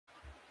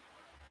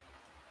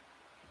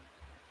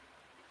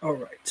All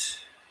right.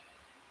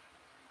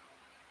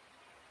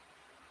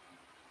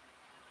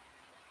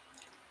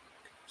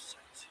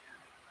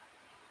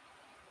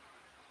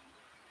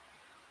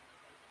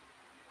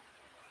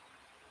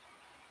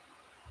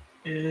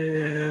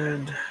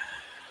 And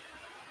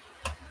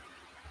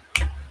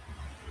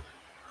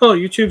hello,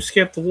 YouTube.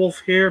 Scamp the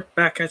Wolf here,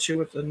 back at you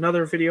with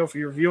another video for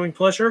your viewing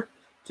pleasure.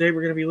 Today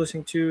we're going to be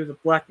listening to the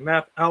Black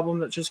Map album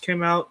that just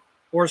came out,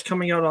 or is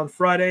coming out on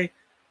Friday,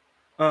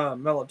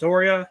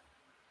 Melodoria,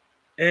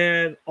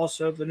 and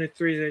also the new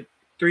Three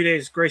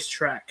Days Grace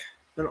track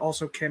that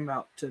also came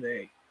out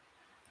today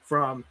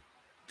from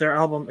their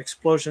album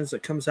Explosions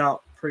that comes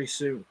out pretty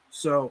soon.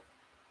 So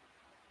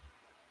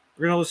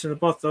we're going to listen to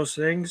both those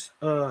things.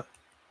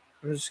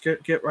 Let's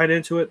get right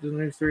into it. The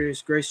new Three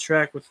Days Grace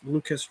track with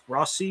Lucas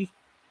Rossi,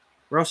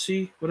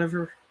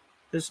 whatever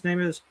his name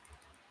is.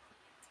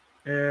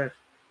 And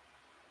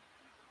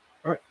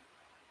all right,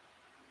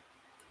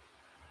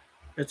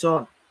 it's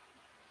on.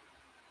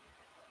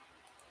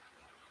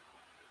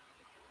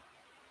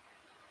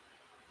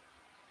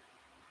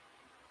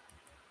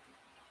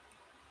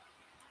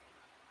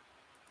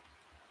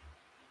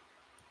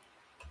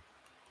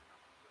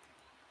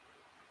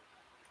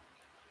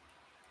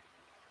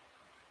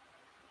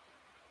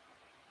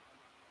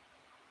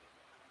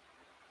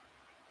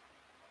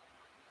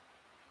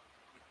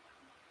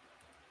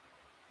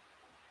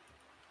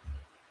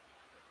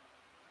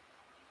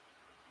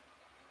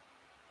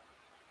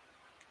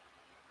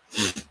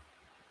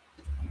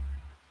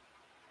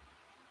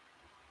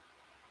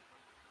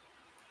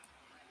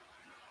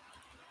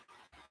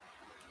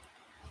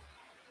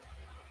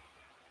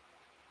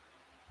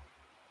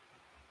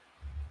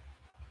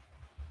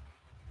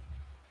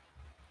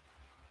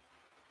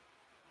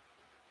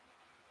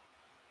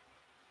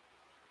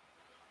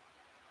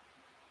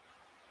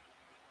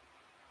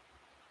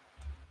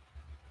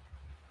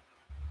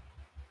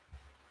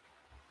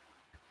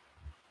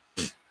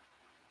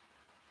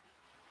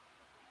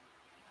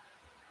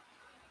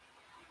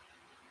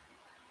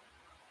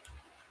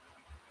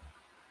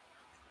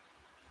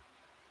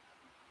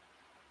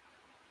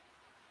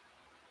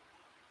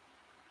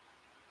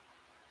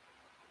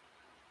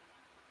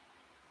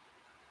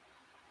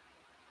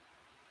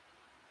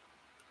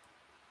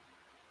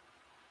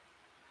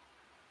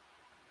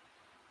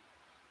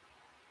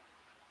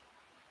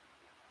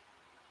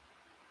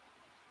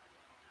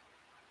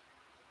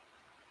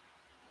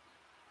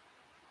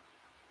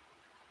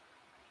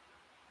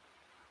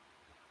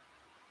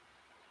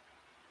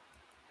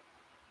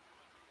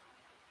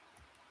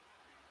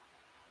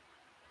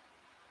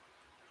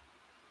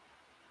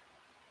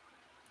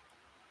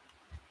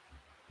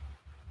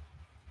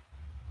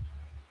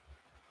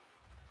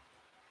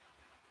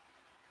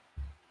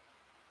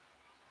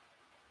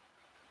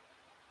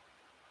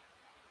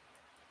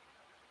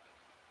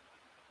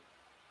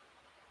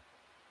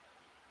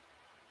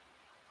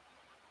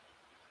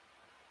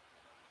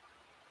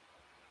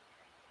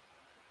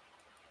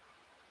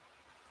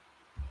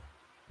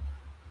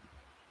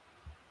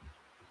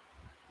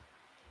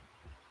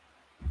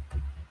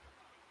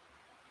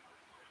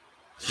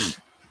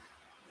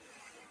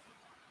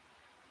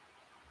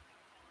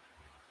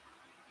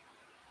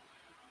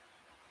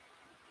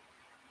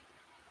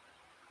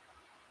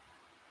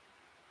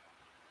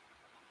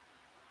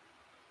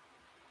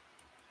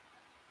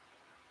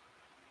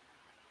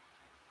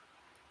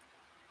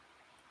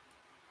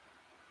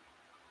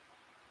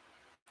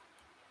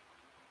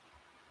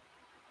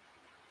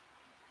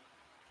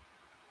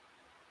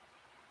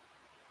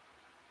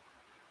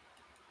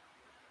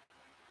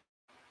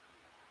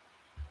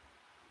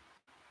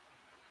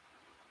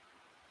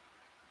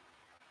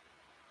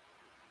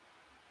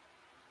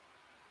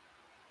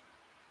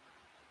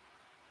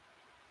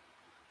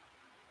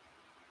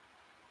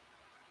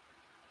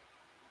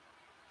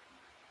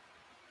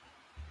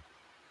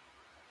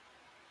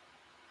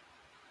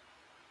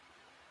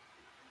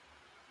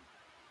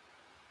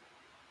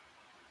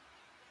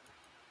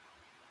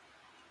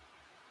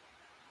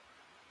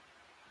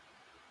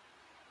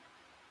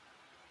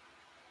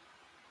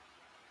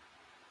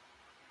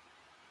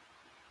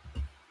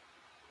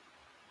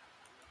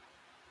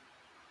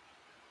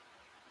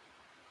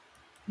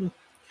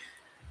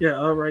 Yeah,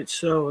 all right.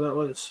 So that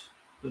was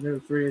the new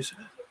Three Days.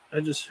 I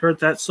just heard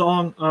that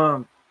song,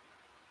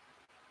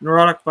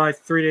 "Neurotic" by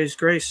Three Days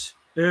Grace,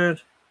 and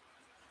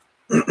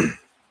yeah,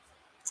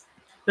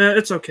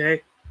 it's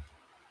okay,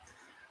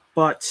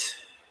 but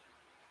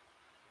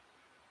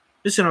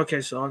it's an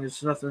okay song.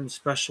 It's nothing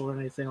special or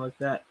anything like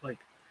that. Like,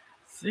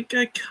 I think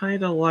I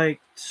kind of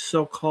like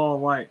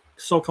so-called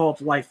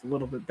life a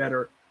little bit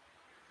better,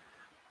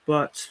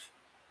 but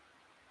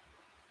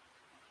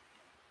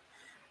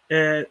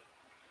it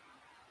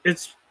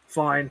it's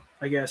fine,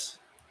 I guess.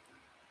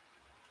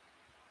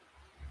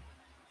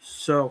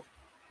 So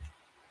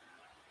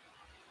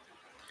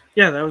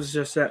yeah, that was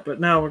just that.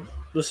 But now we're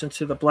listening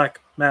to the Black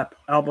Map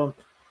album.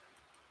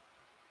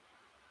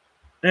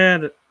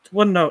 And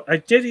one note, I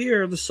did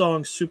hear the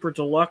song Super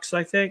Deluxe,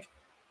 I think.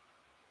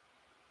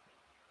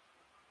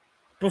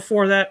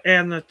 before that,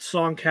 and the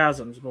song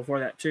Chasms before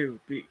that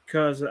too,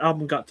 because the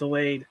album got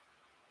delayed.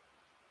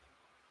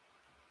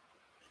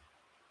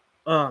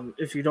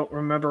 If you don't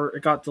remember,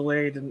 it got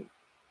delayed, and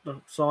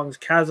the songs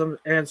Chasm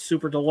and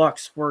Super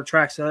Deluxe were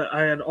tracks that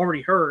I had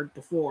already heard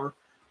before.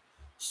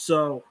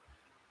 So,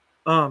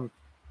 um,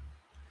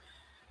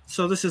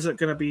 so this isn't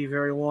going to be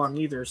very long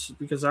either,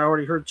 because I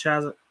already heard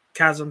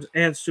Chasms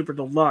and Super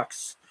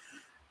Deluxe.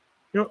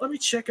 Let me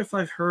check if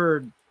I've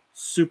heard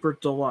Super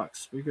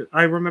Deluxe, because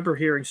I remember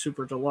hearing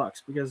Super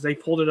Deluxe because they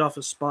pulled it off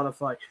of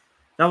Spotify.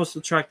 That was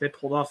the track they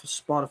pulled off of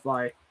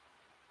Spotify.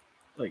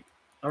 Like,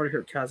 I already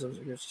heard Chasms.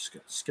 I'm just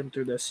gonna skim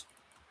through this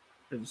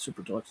in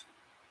Super Deluxe.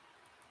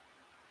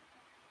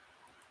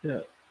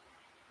 Yeah,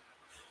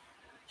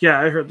 yeah,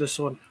 I heard this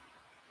one.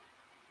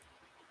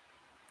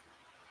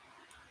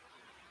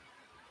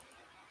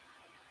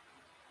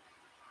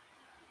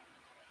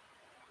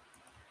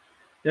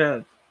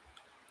 Yeah,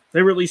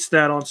 they released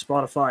that on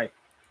Spotify.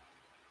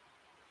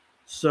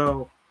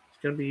 So it's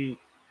gonna be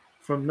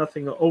from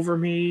Nothing Over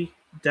Me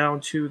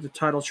down to the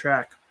title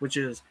track, which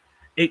is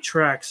 8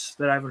 tracks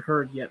that I haven't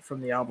heard yet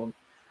from the album.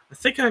 I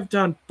think I've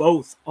done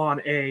both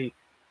on a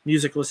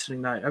music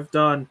listening night.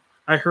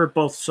 I heard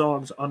both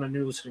songs on a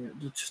new listening.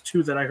 The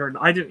two that I heard.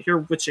 I didn't hear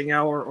Witching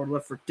Hour or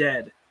Left for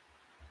Dead,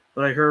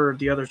 but I heard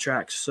the other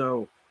tracks.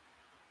 So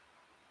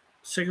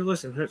take a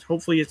listen.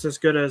 Hopefully, it's as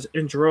good as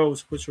In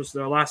Droves, which was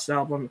their last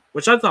album,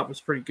 which I thought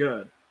was pretty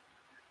good.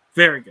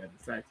 Very good, in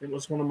fact. It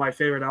was one of my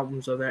favorite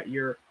albums of that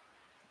year.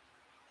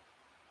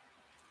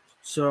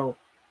 So,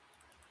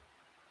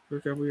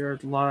 we are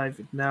live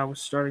now. We're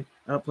starting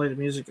to play the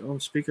music on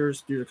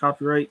speakers due to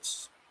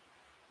copyrights.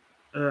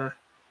 And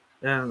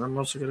I'm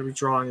also going to be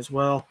drawing as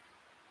well.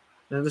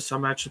 And this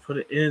time I actually put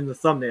it in the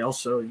thumbnail,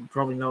 so you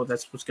probably know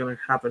that's what's going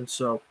to happen.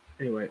 So,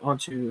 anyway, on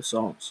to the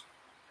songs.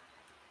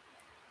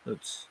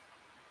 Let's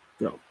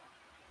go.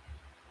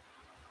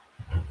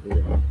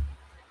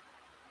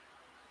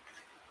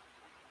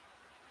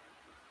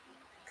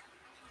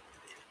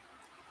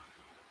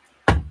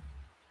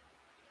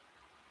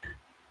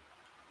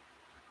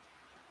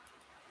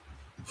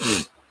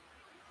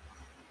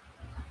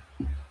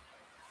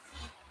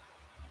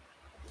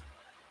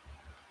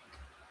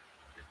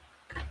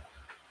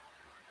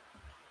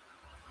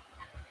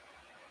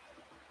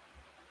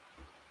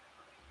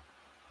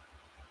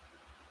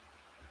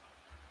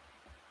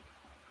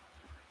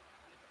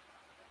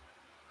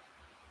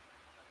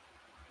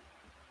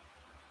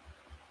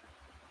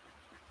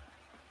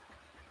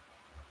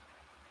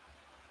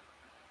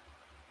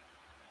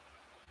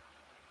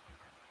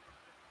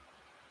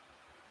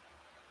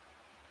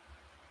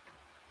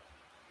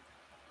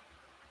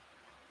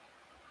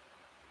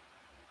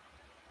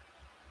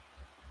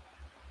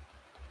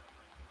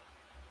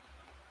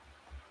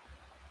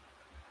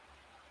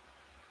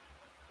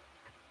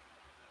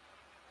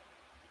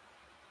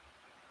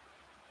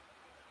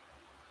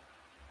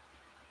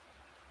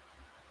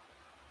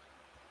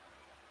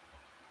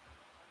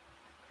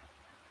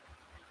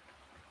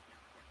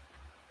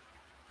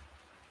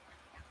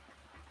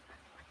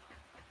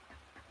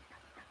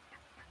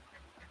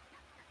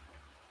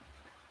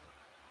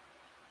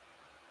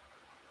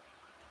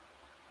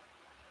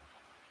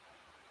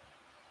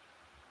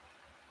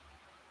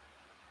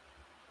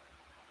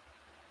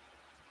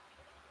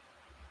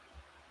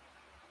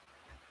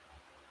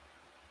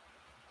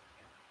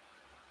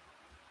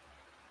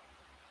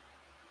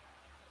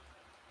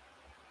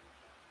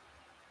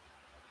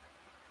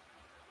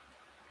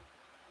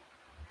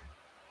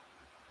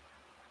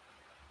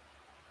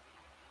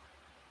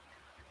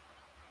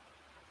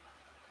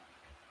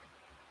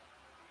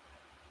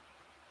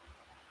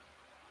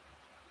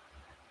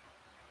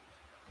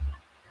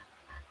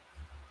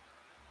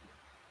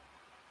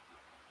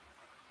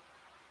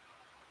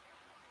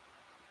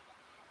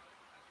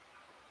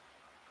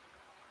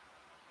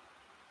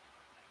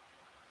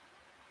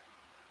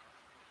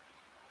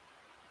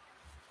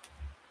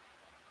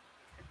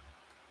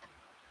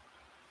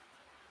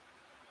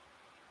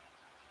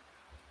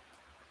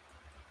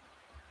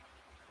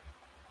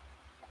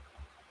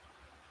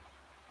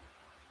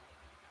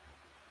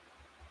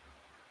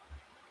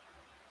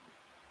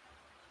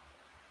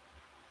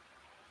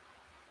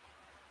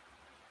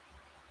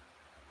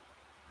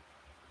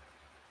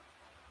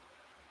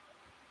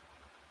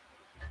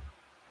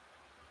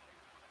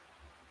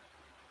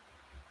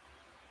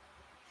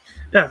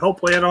 Yeah,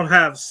 hopefully I don't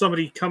have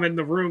somebody come in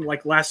the room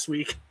like last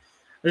week.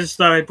 I just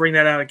thought I'd bring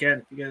that out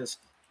again because,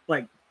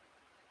 like,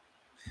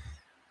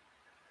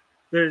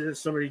 there's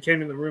somebody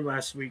came in the room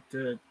last week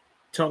to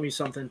tell me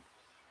something.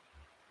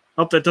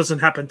 Hope that doesn't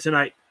happen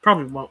tonight.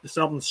 Probably won't. This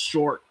album's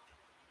short.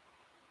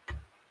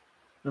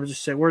 I'm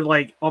just saying we're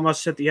like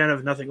almost at the end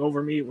of Nothing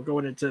Over Me. We're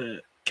going into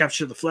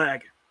Capture the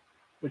Flag,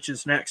 which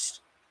is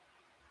next.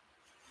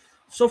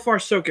 So far,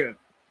 so good.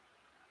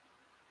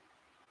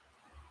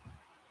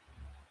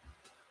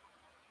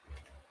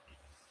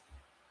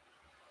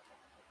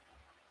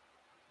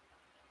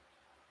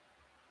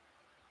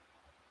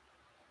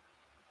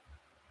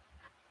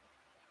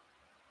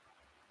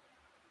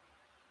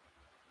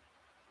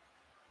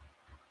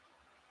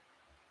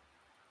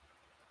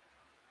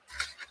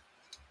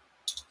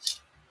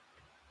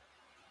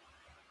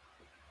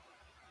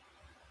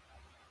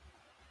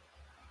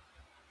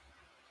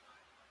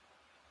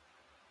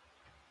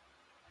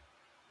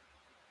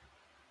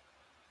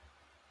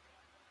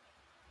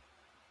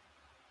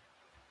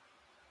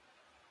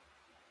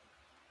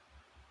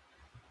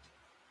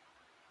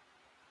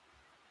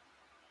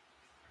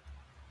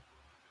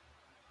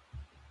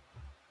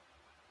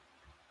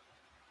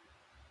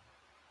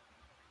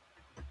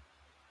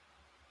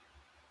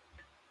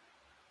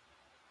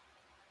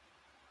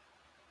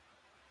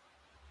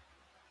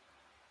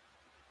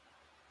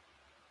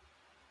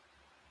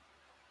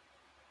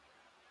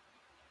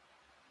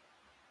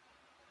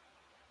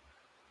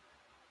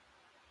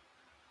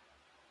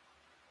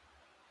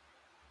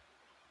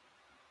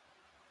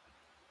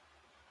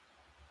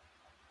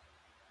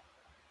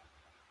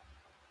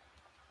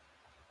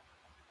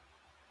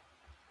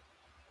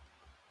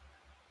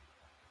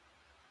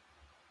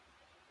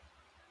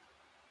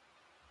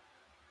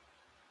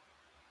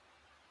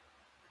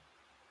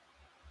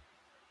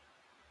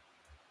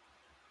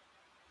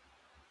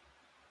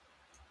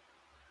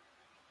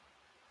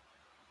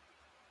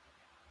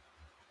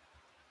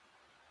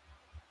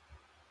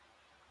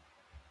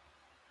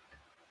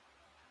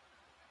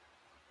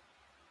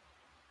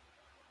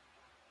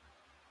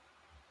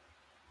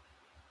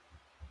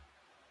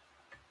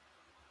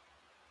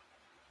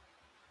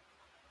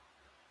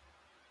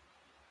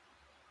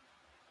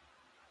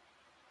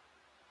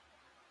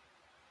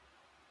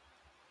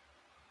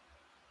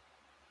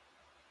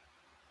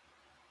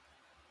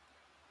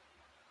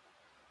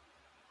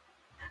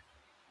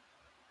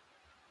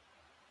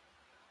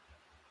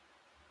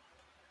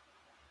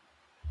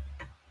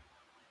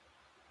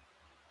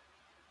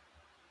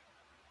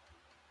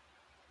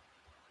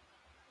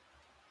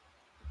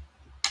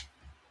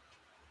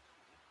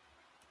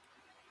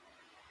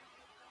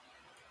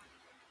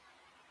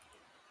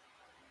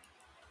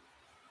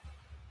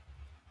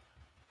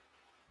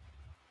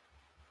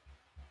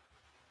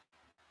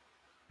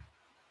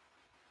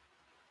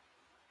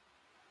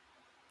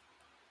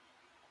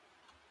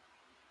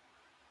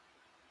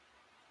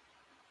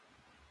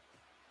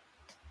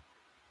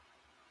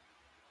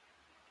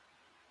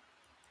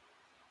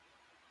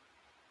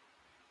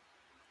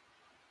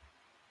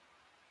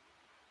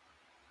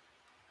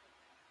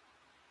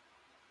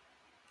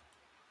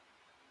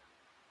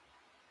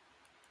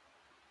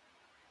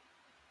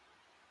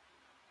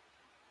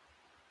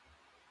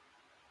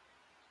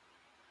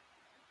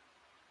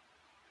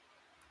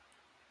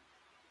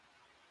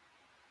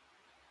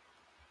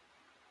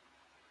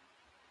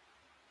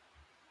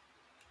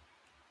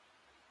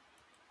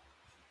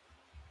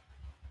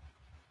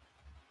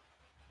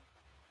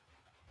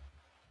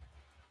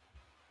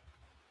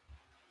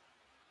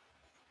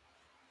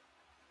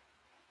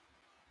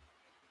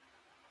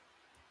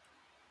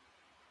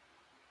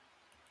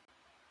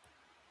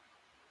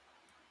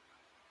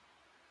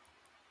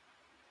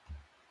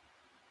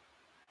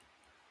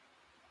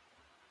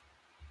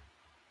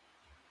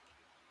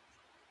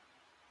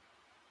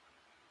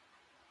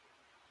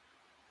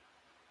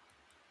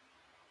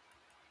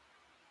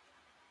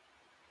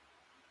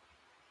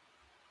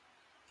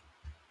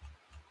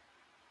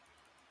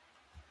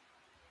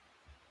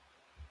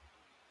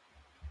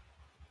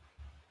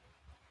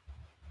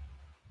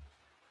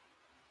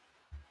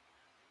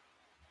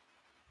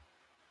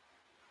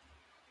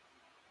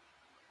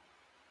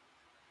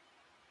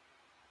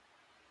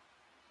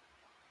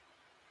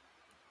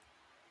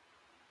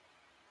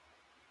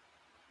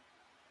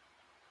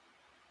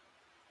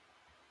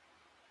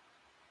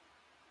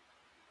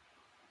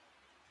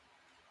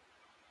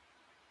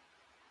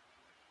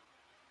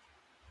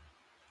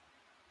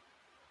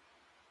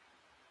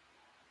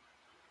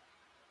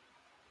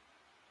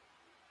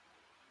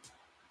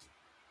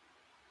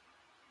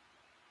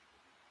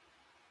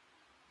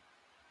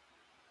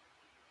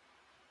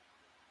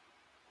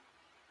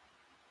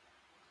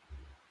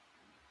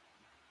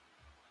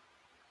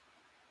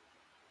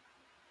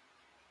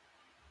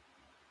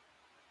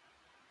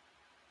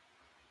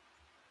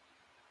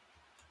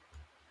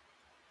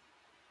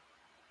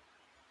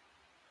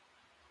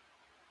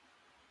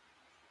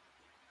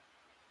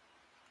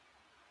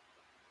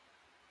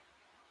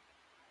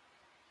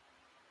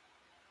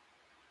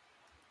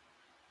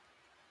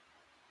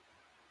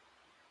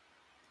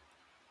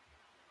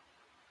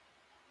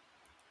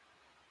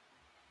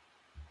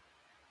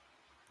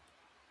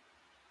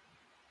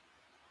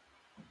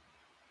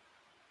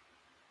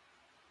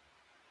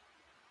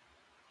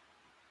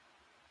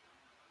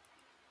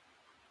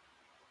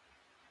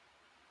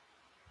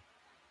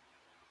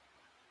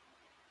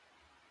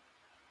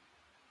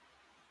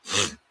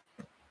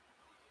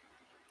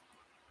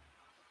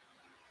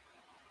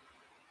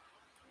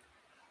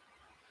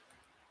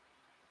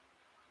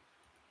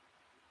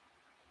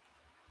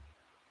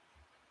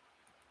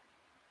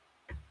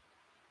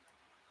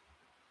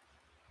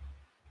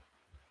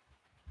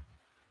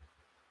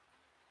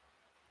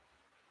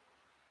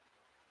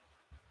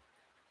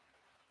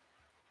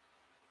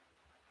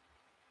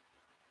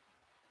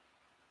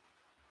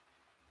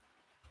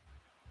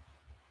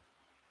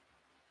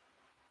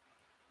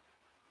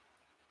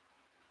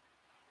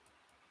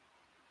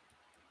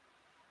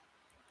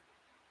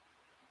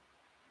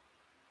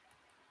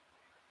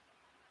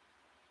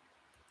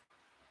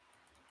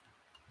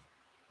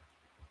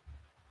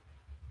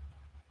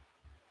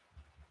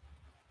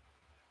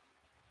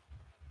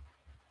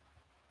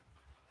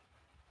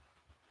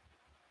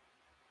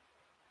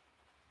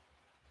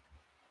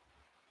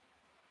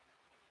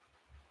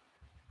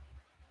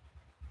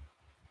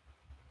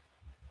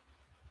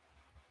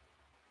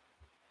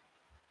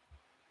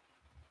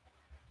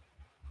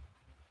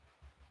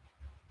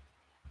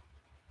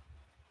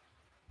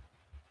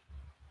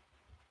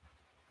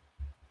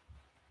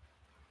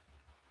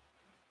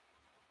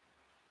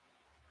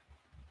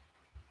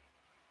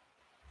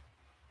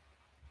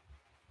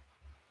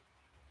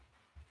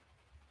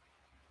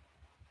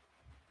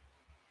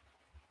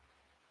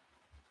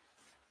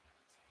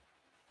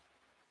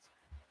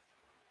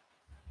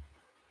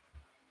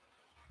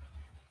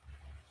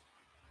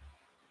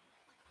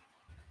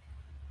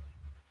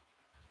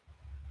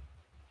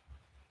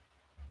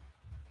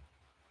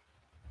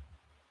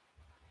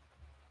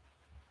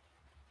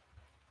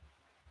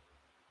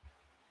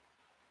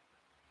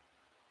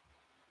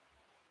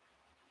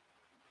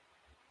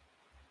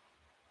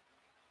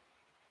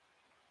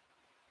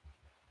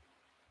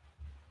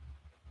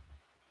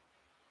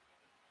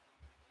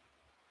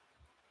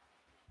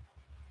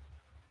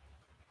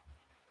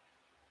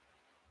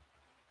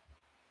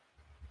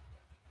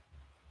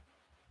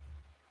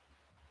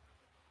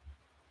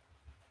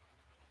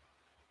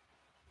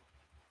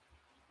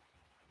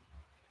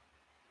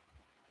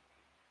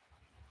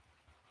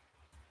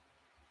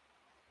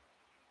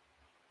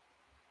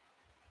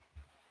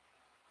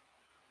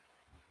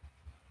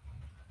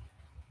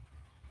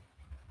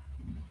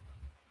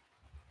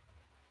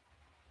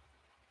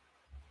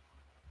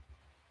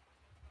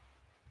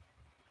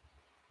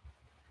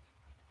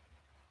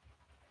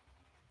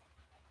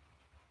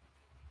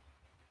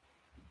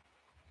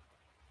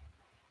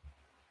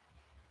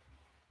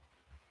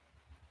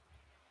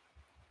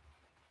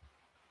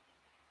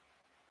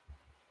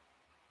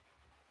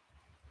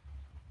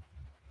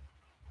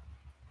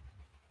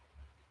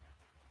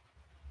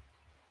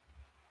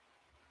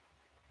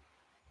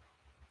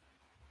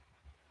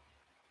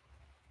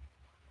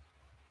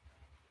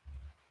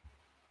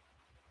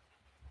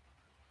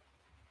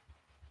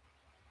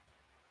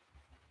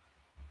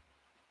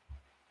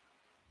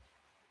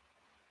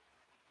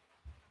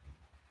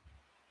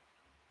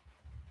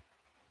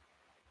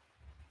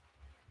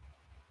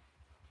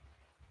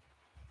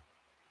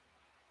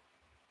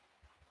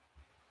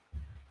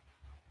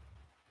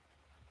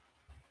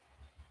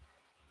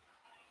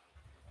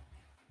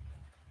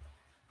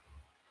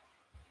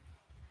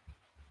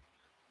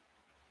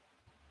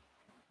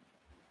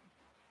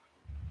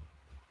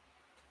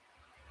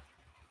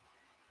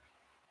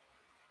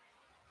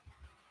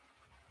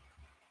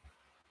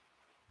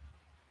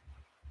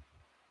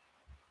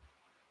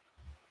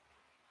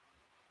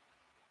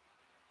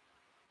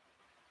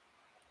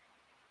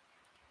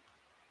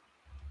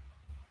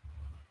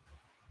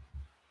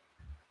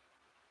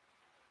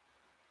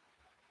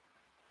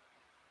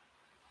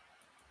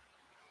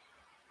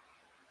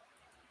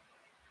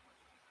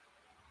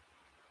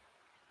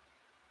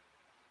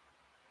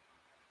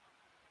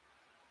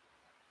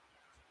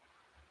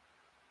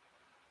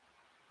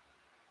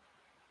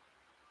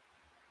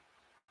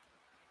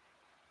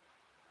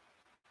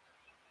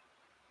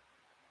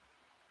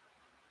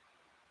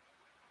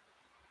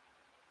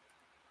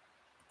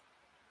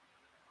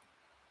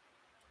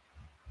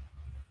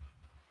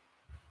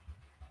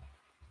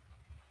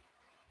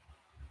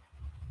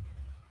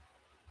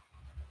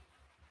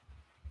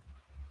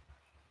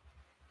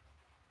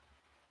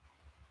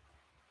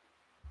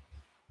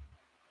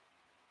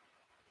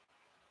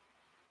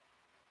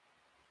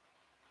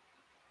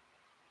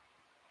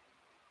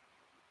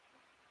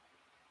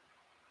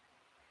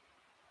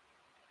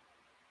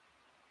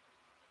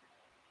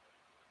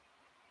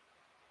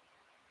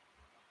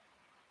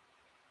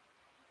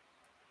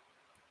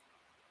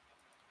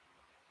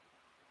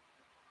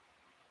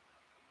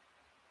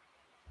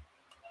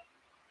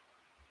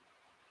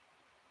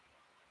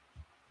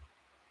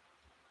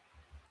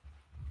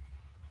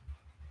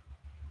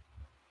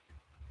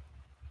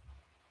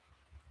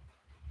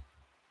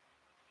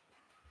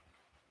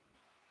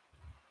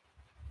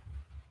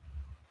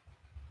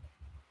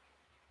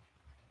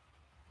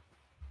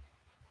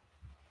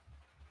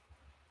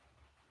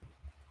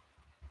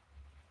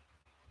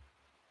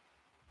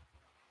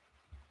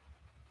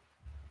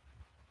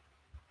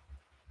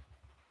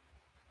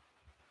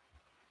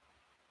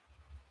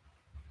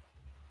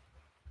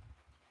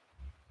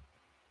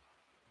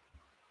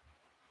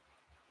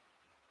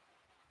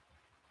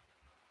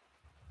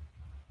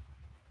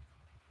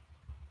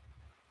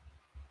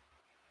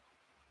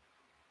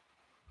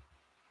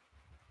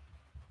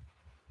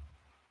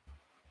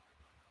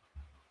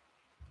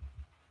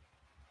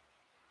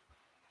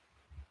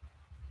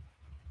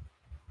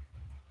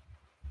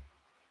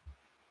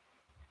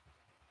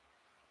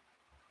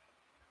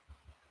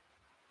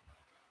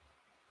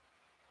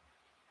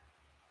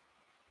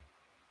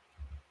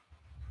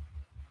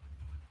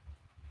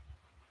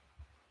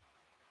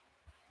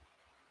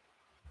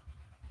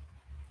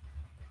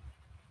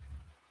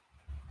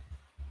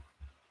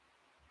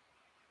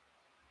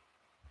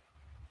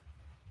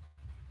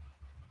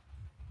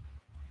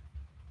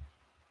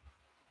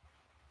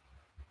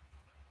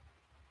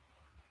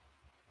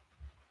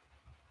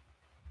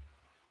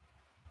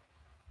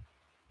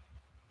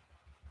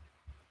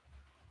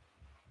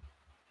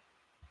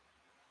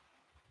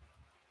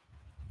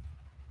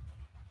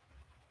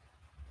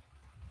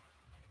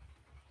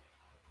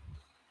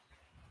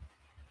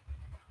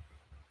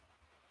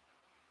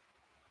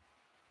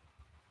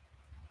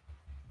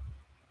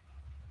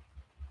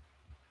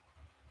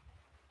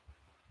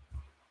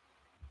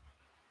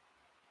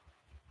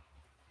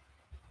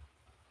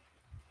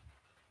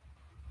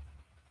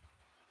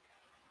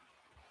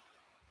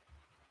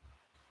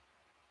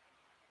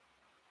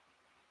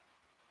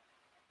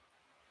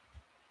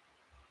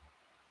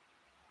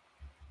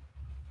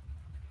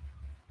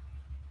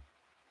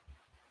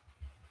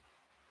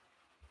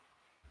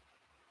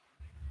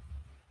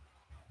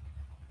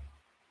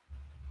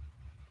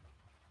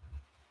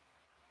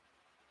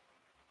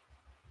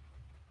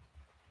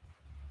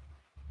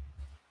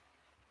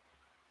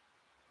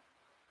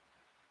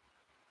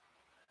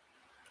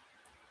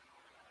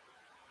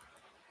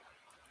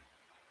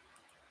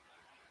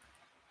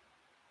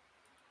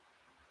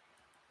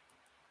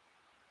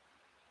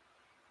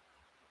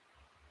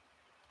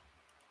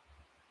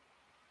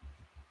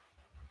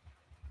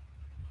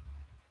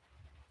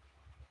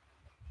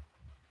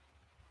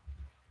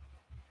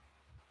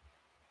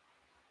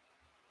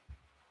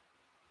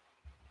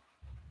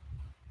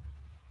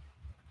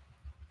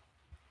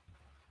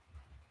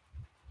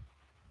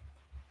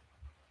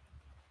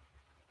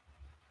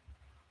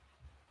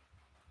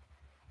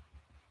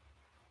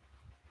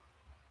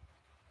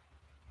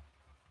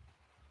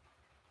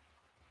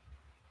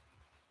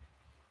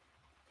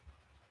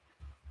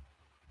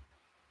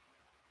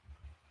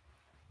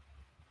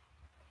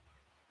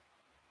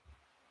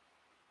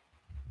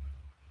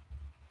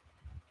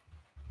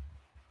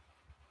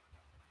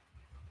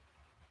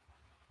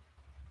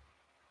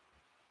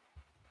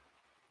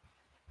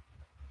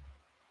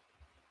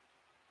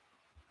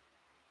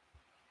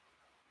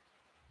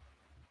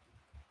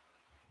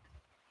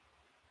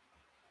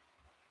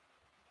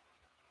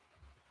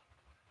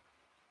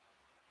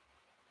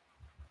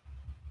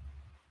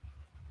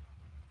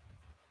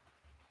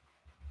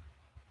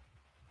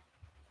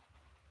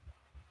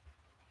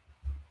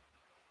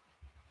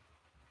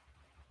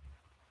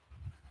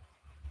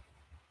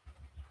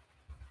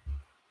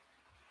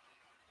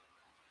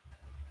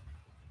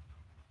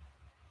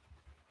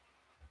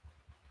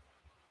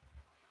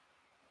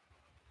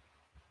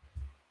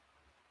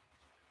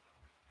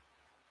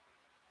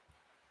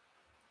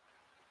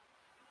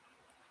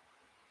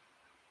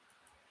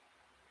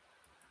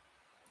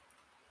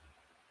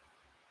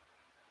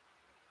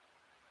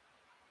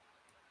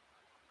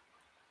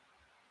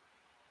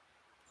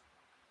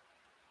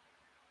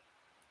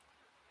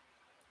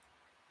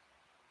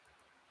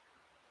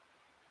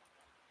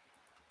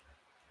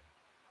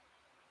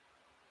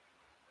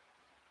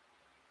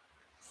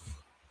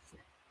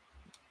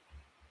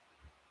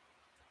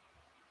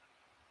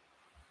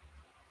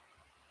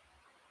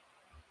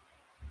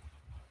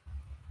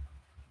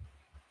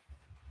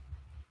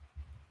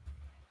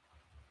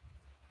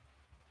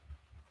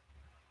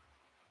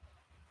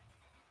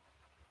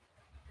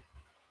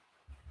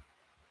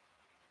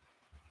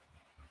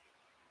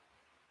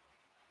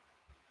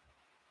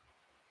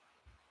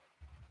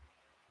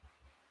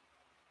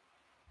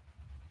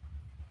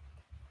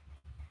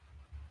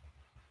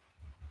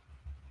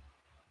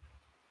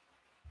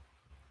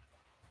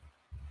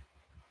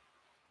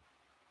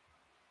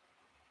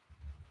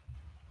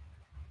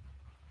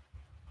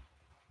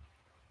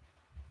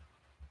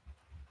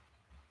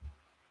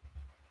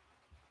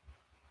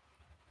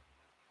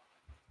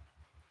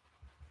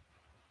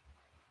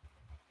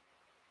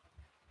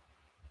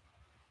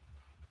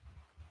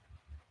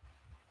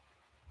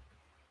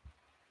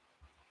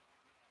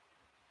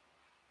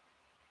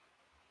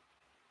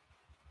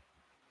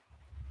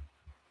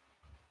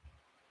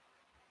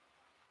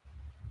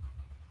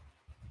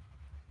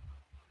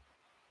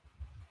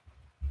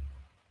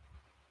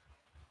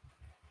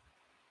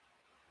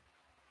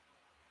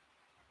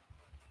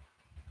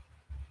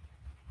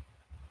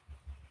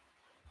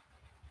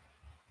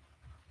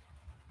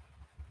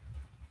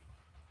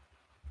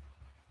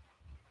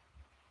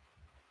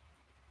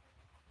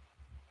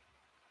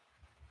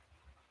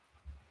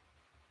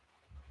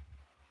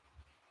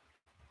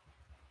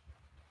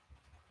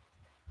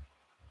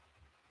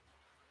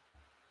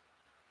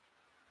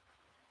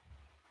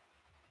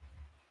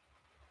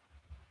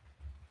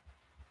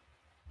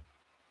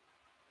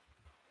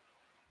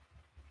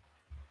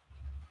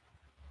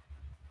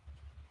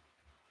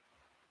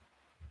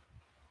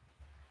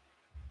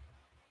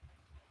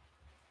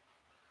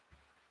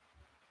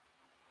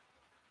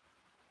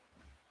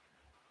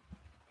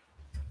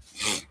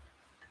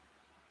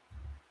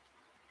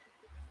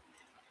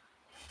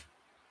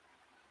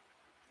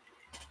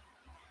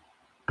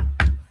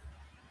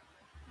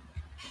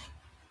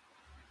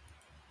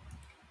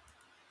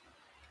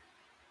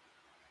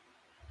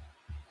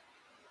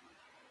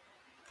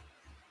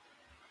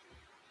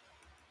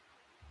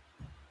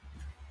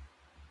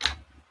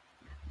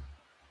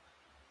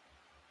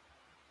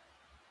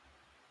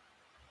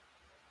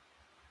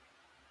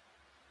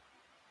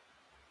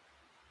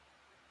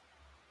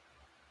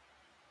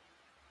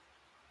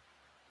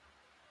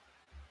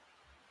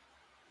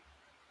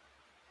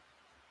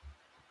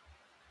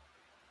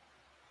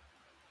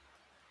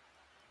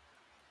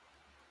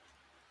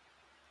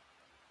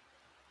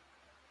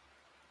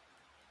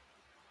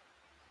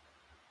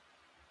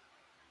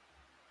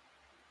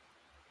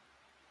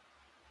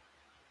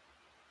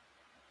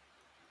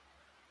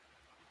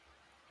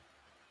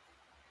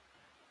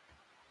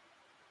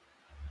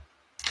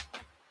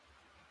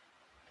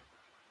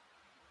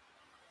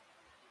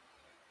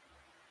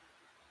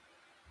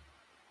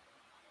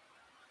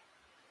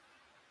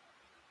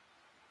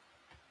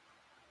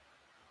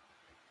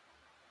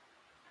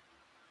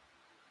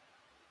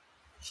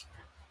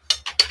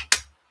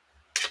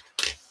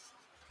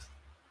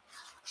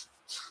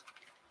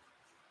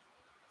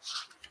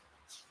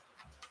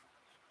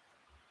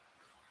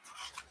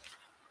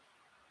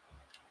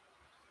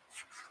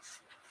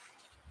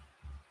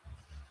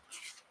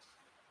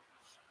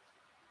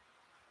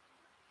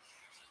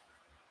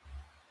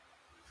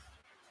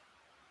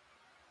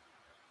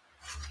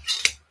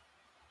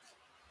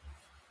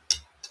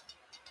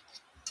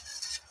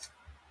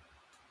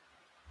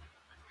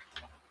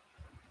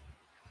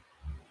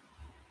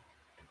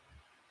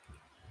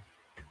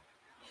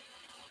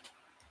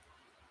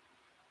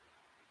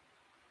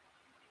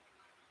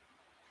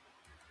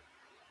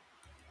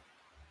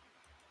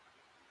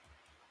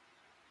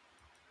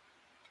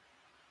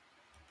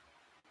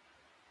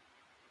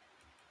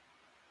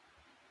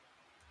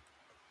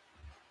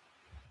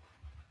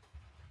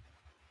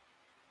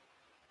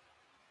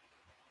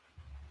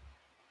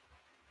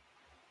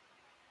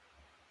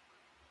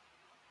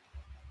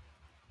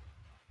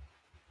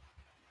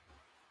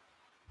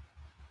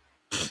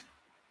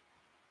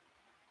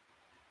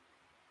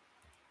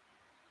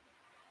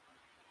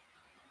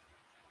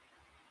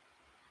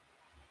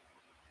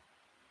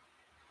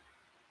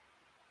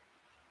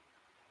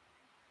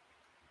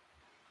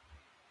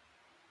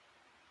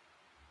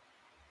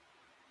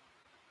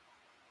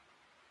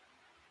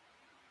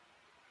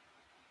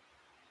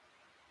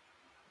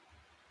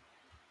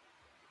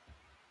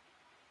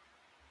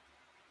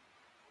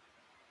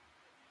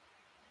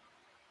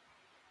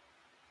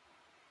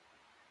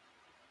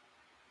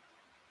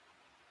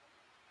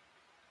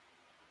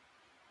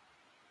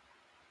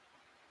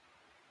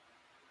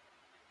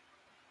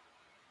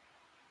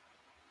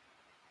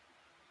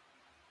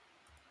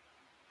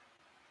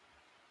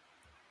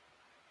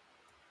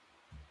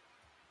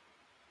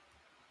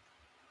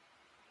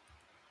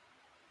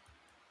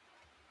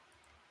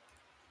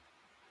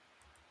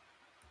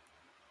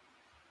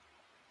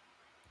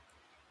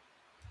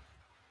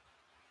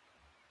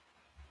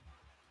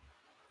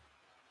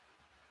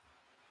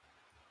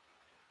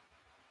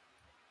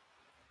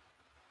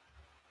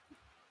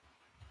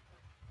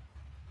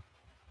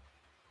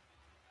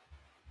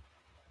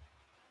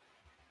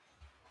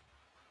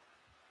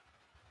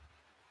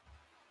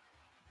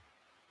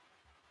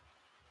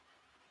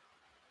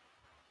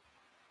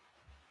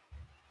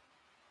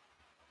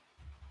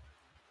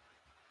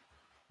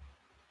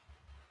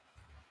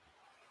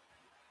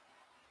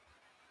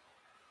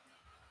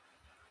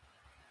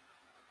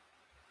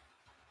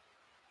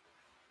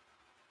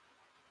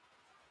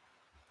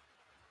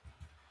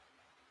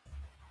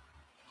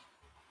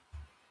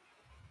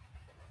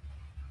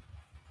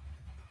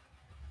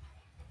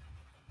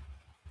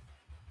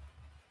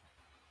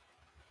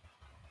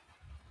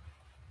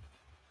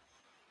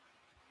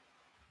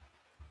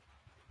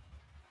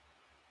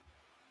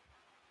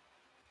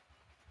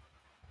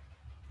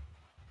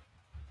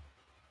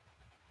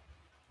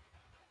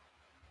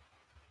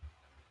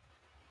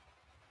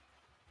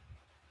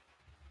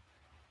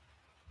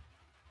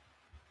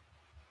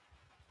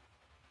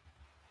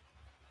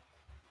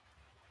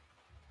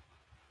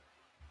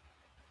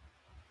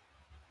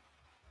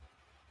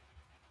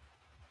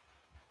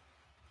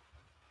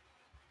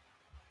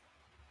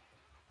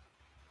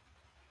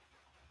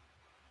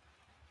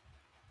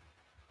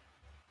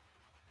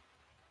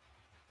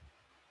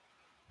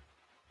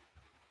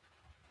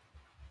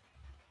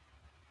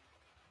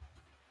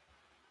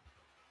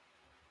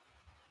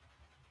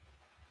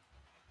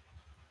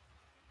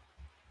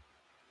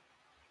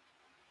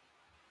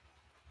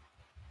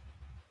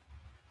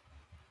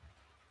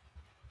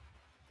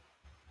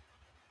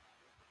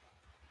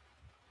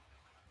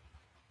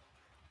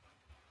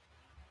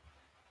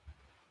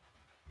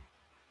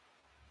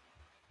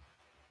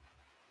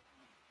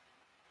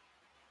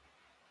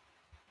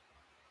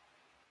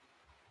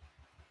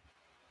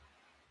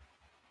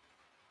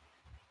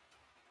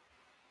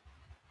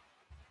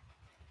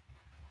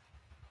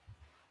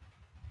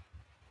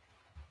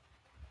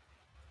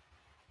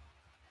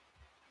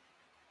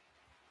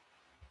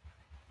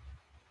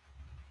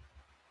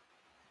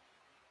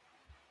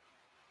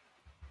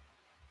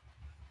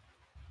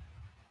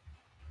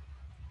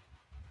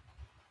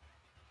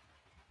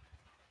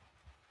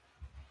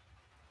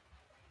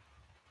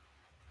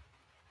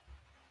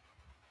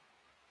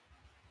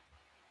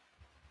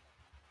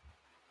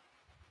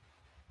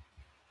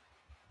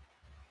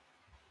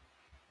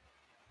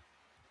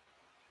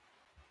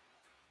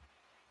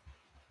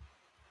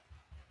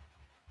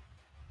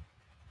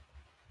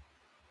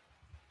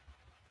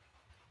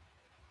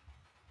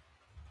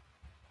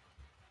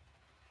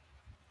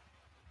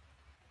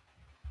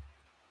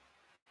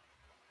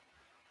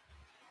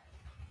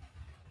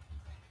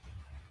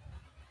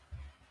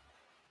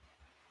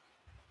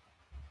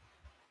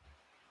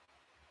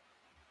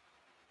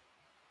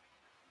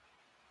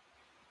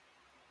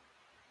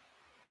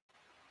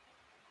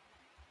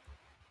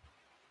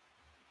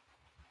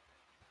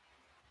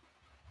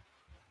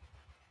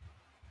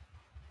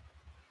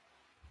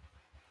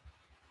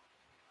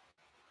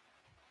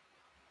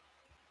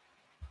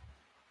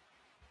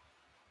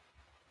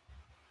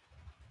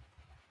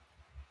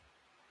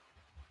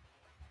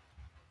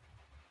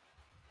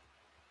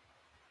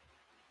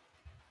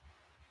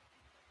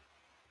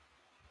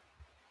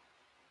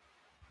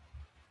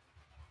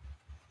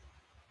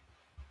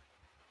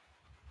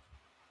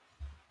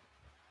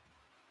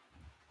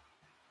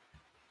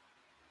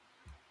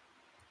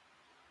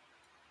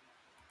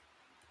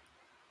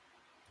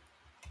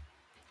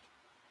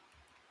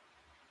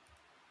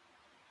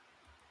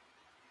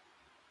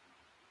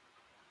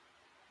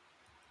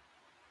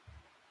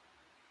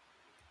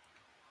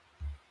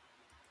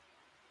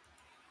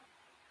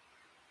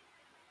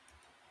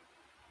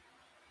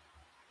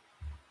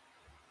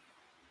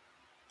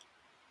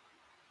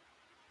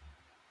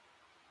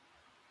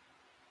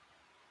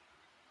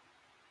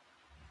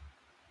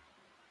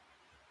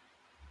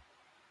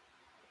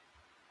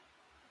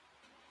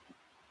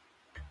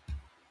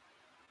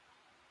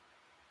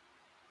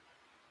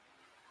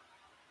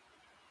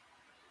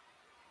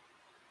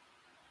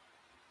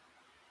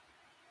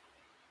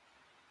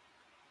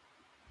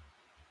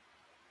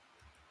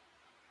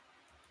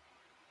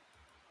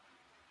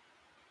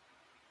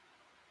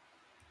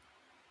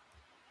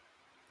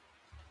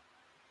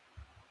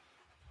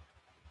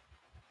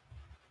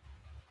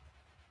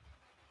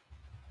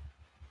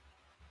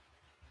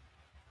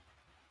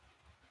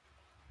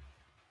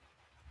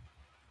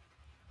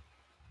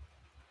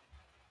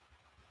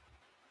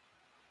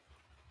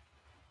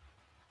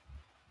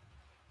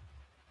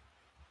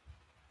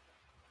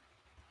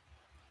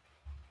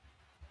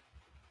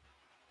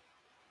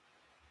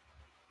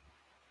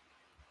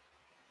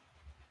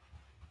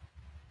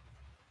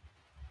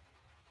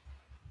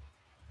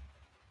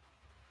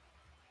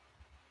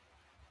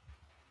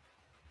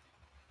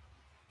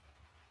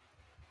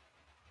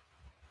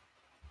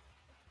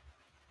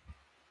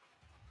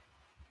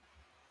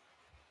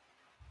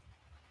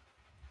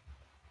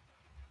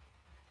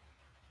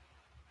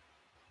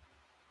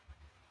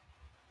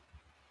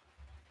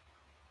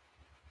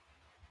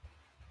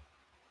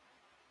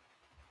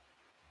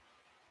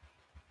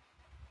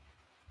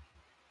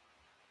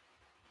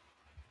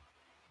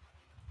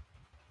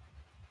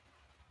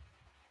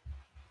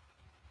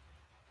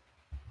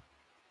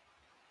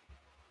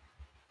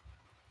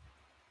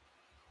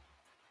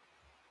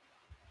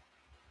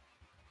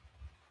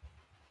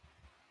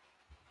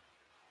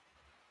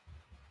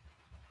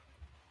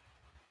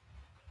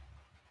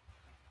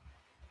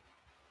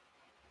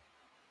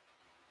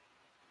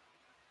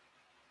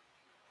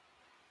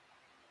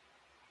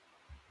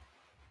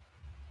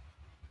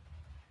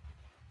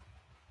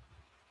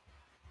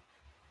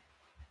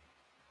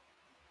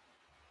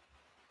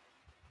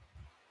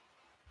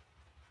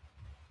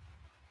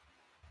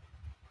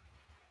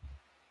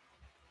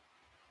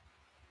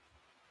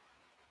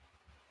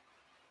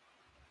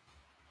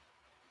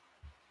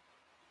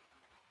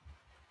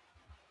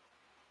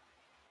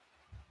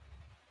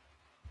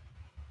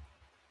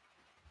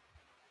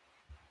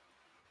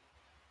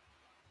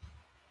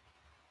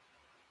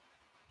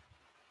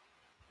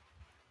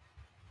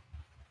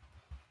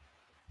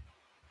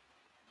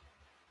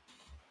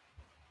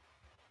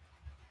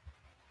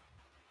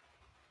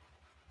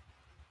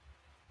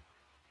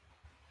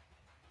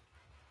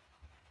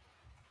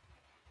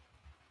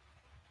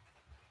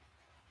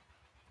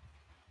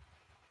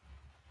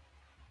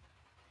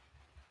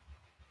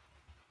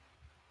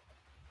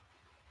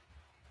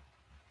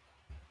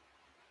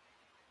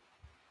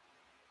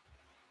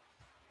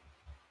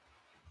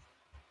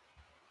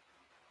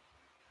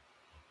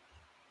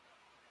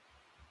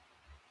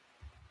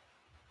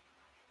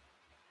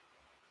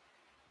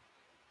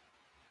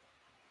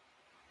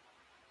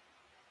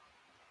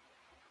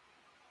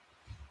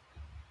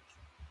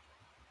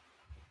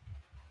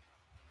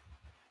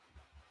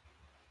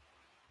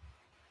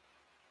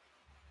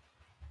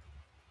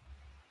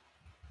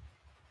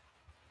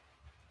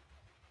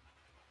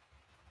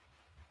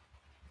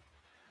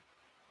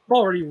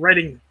 already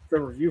writing the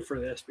review for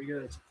this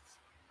because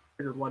I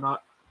figured why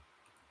not.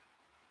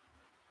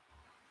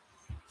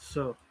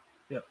 So,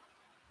 yeah.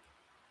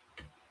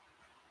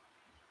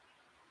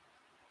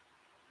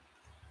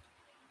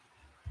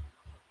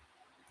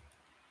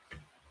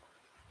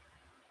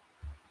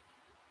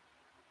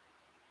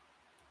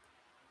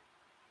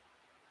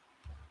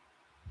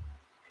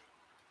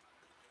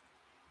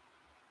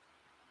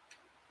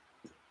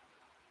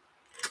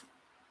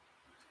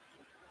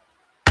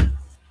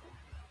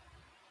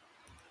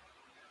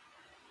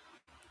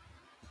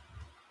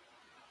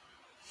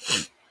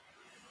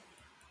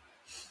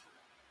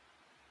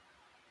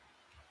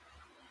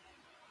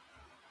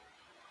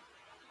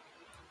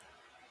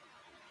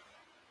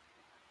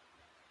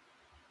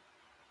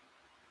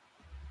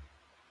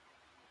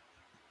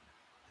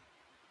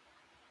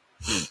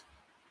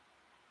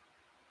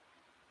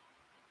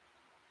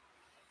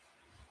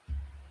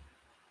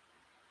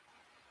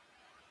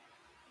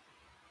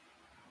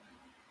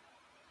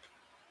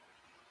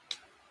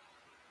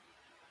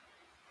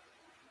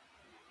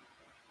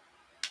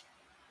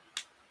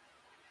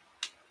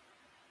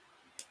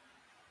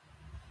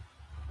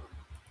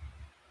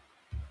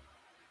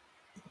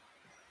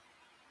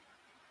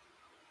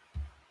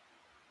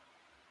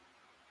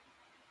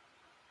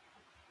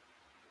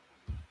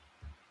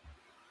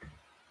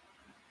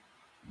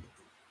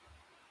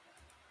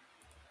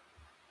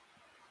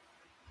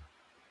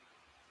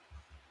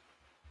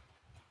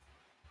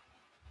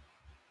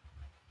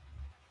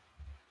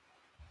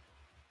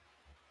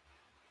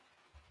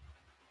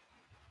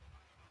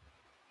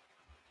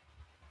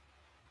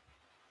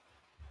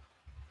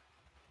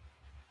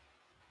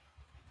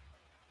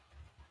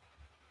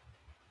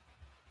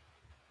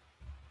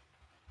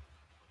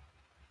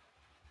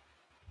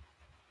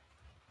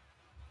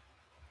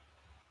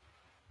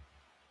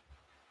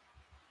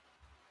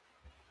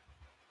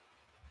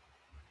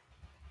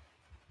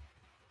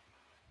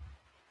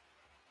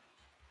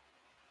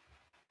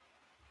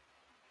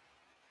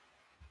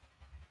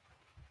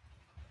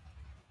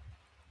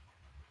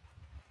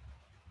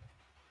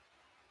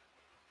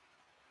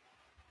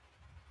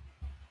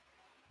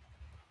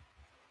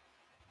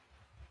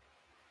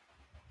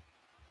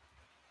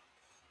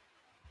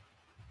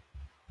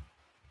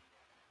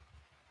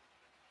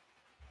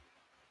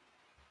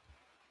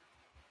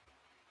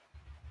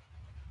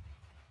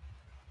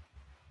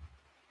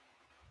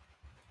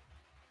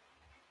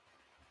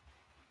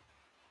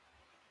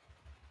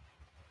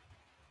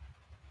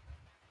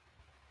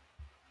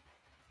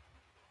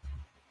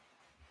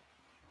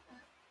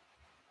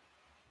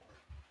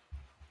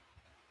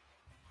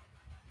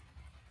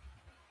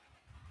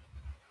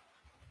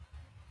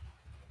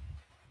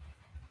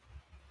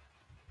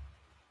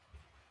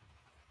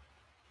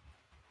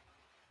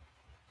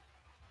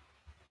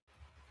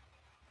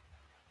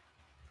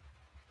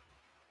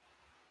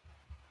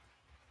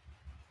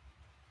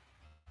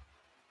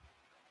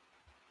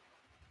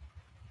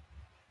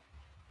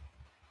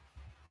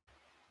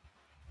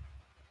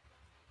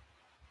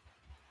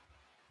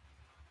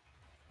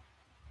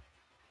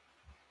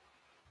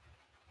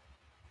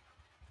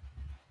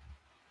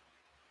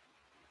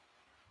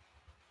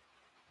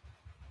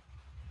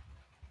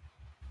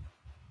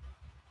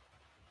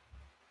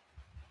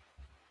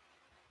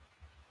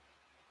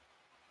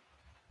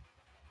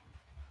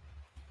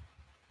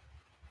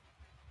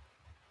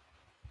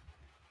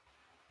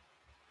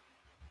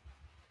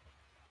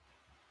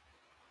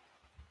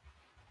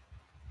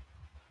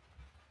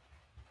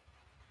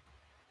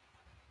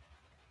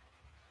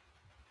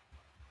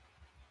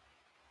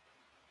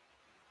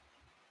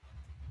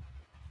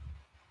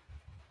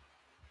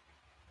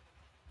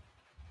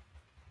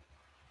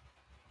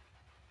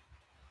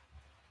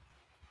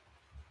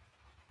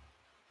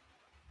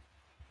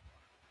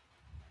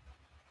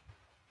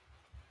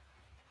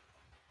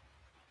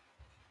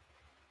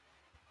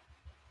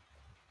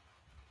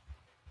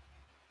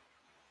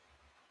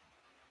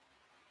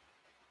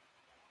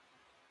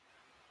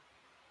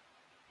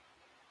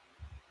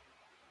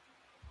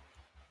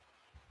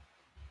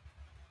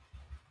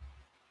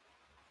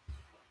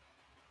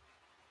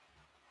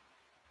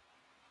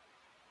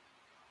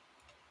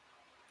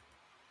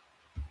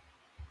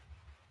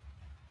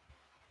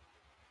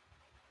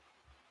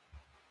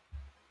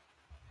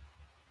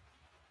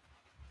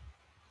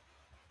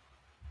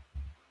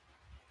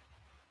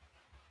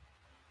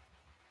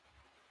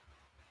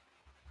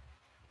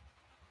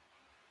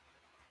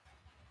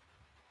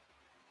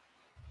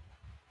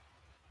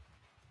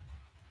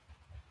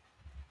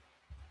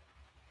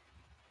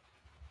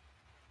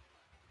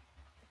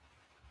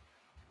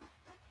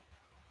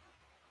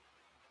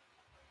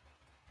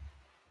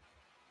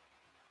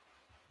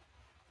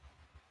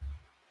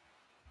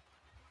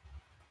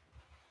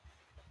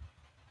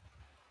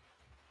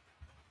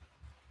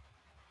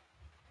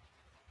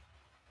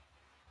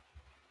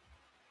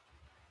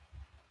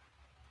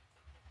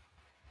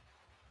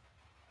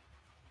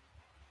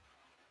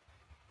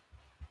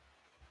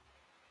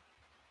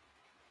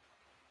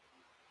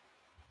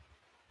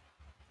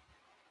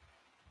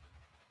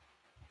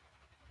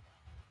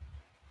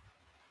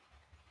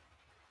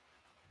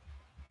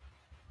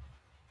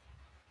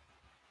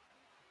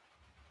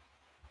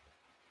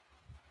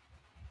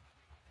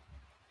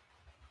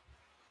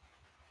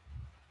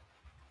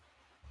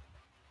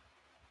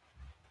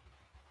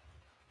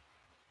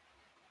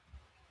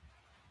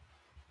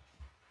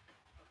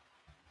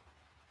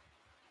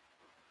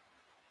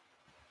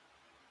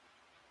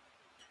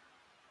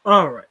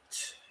 All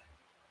right,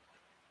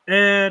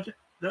 and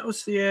that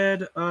was the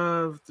end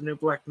of the new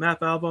Black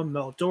Map album.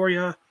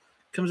 Meldoria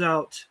comes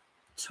out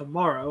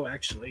tomorrow,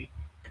 actually.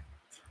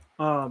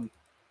 Um,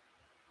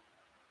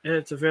 and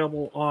it's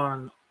available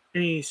on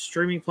any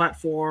streaming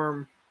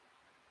platform,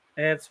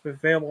 and it's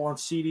available on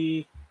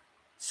CD.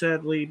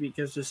 Sadly,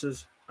 because this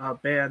is a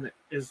band that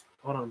is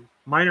on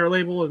a minor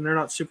label and they're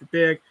not super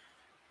big,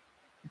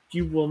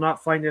 you will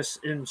not find this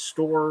in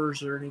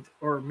stores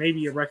or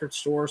maybe a record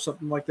store or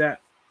something like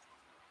that.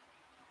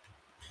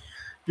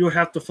 You'll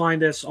have to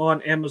find this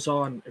on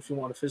Amazon if you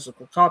want a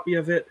physical copy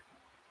of it.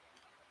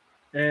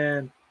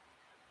 And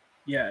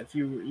yeah, if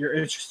you're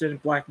interested in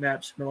Black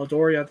Maps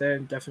Melodoria,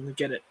 then definitely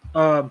get it.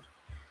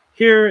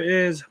 Here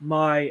is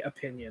my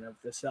opinion of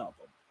this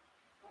album.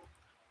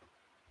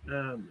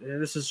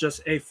 And this is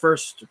just a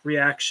first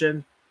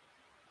reaction.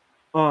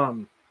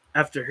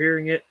 After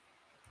hearing it,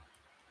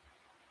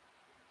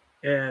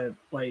 and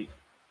like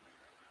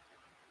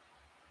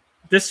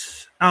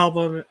this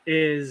album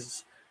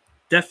is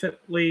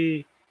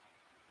definitely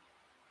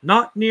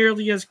not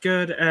nearly as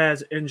good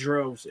as In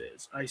Droves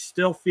is. I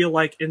still feel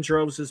like In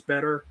Droves is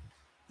better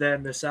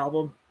than this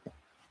album,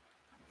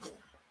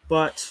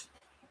 but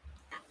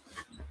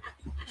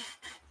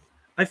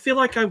I feel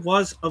like I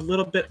was a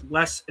little bit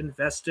less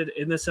invested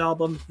in this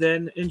album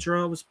than In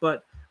Droves.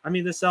 But I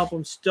mean, this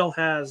album still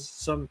has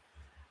some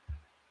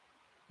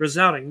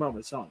resounding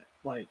moments on it,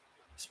 like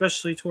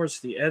especially towards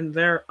the end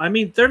there. I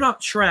mean, they're not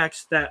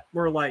tracks that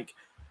were like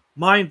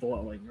mind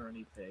blowing or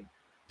anything.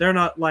 They're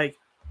not like,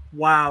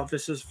 wow,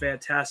 this is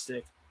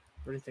fantastic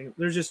or anything.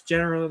 They're just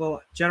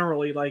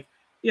generally like,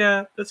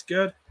 yeah, that's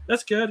good.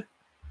 That's good.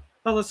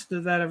 I'll listen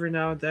to that every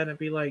now and then and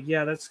be like,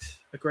 yeah, that's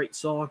a great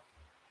song.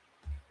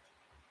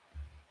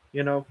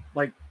 You know,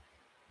 like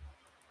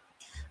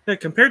yeah,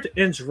 compared to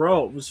In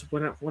Droves,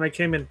 when I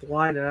came in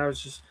blind and I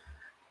was just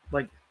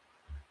like,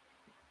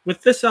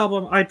 with this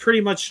album, I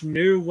pretty much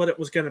knew what it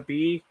was going to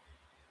be,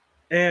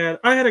 and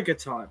I had a good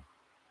time.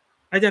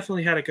 I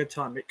definitely had a good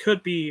time. It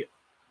could be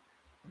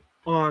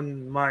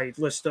on my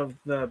list of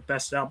the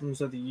best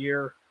albums of the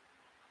year.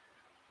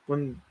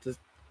 When the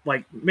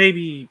like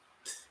maybe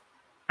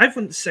I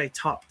wouldn't say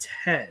top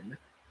 10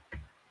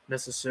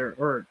 necessarily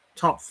or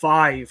top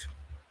 5,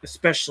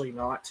 especially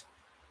not.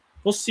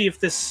 We'll see if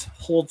this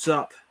holds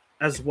up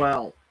as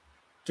well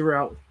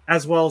throughout,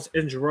 as well as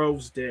In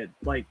Droves did.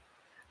 Like,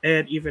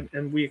 and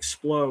We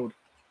Explode.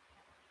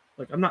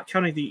 Like, I'm not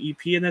counting the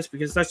EP in this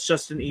because that's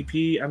just an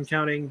EP. I'm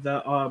counting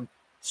the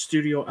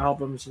studio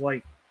albums.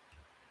 Like,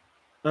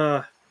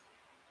 uh,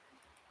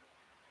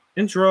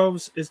 In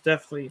Droves is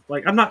definitely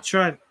like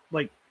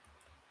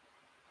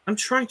I'm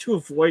trying to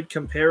avoid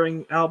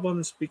comparing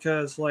albums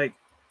because like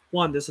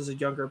one, this is a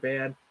younger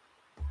band,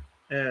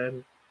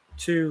 and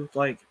two,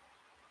 like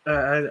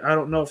I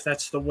don't know if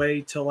that's the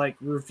way to like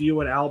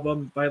review an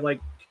album by like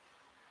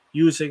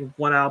using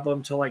one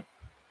album to like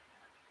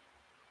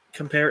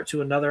compare it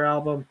to another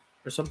album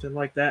or something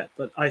like that.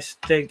 But I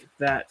think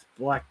that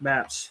Black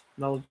Maps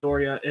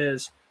Melodoria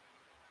is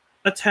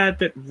a tad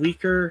bit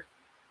weaker,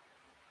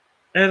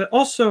 and it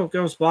also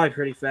goes by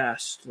pretty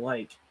fast.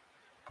 Like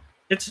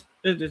it's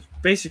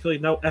basically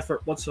no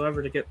effort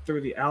whatsoever to get through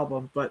the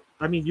album. But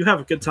I mean, you have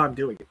a good time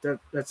doing it.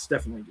 That's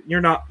definitely good.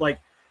 You're not like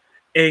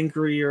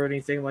angry or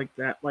anything like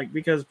that. Like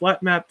because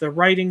Black Map, the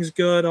writing's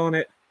good on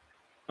it.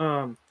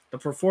 The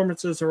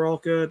performances are all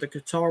good. The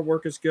guitar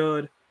work is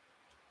good.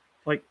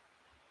 Like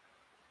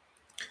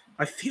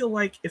I feel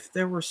like if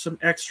there were some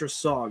extra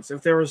songs,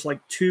 if there was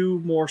like 2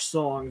 more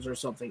songs or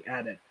something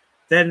added,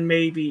 then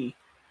maybe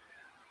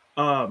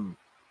um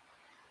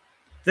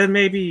then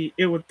maybe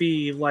it would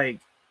be like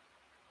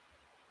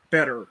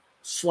better,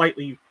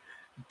 slightly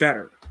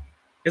better.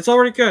 It's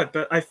already good,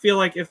 but I feel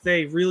like if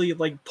they really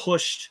like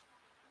pushed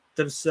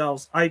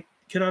themselves, I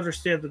can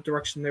understand the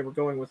direction they were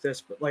going with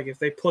this, but like if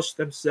they pushed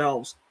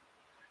themselves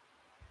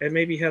and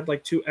maybe had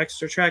like 2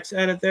 extra tracks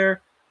added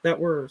there that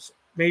were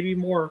maybe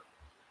more,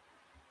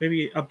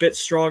 maybe a bit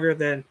stronger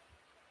than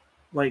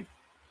like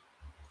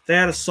they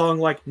had a song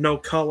like No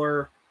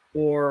Color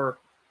or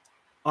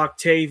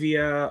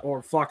Octavia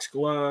or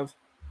Foxglove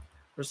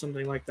or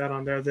something like that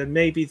on there, then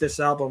maybe this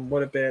album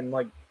would have been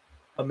like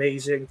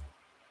amazing.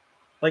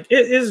 Like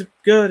it is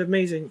good,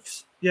 amazing,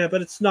 yeah,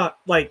 but it's not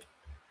like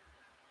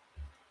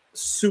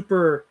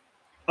super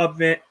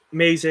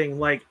amazing,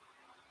 like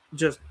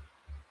just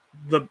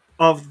the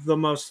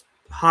most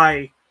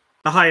the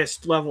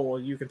highest level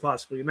you could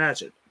possibly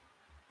imagine.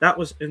 That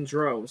was In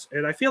Droves,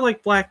 and I feel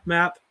like Black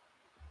Map,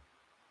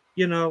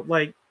 you know,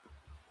 like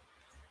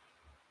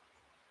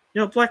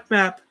Black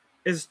Map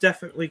is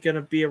definitely going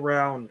to be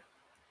around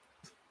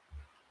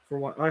for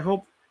what I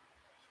hope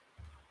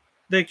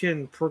they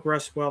can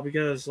progress well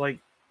because like,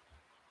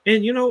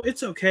 and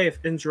it's okay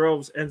if In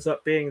Droves ends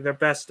up being their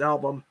best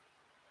album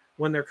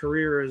when their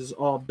career is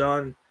all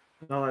done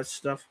and all that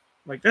stuff.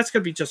 Like that's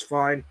gonna be just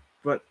fine.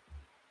 But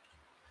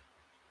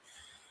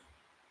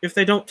if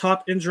they don't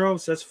top In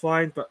Droves, that's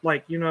fine. But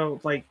like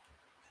like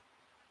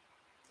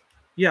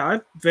yeah,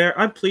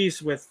 I'm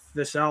pleased with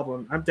this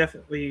album. I'm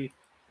definitely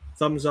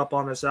thumbs up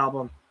on this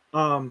album.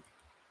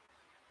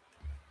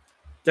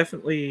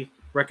 Definitely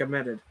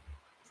recommended.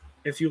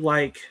 If you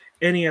like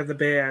any of the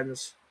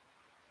bands,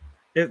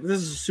 this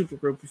is a super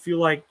group. If you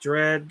like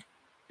Dread,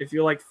 if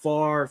you like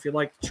Far, if you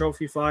like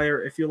Trophy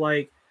Fire, if you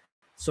like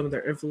some of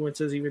their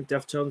influences, even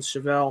Deftones,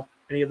 Chevelle,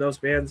 any of those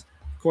bands,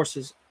 of course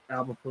this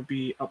album would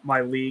be up my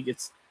league.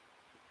 It's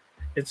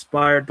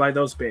inspired by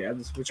those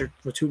bands, which are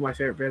two of my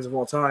favorite bands of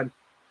all time.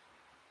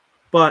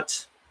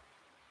 But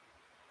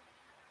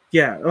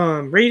yeah,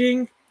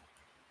 rating,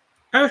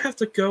 I would have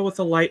to go with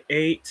a light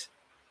 8.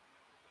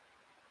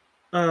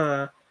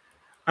 I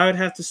would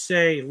have to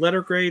say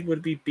letter grade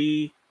would be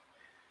B.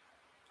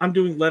 I'm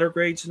doing letter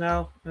grades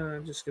now.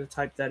 I'm just going to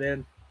type that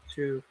in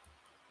to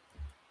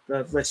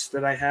the list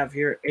that I have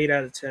here. 8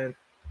 out of 10.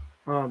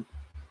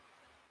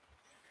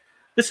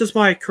 This is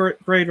my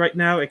current grade right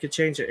now. It could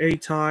change at any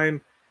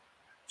time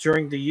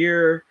during the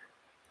year.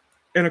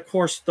 And of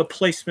course, the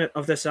placement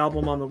of this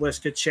album on the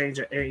list could change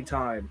at any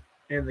time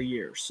in the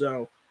year.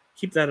 So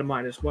keep that in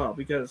mind as well,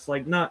 because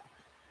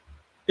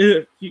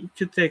you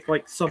could think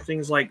like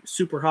something's like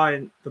super high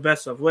in the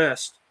best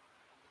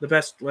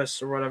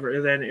lists or whatever,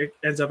 and then it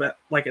ends up at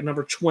like a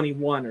number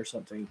 21 or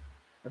something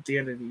at the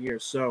end of the year.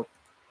 So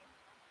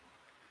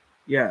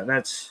yeah,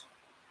 that's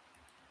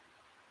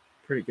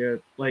pretty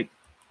good.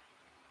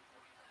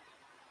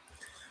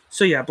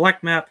 So yeah,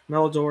 Black Map,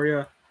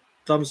 Melodoria,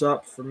 thumbs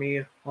up for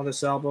me on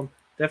this album.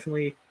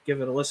 Definitely give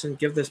it a listen.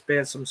 Give this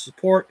band some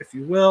support, if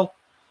you will.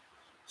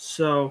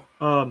 So,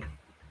 I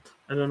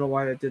don't know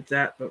why I did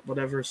that, but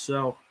whatever.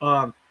 So,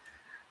 I'm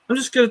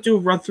just going to do a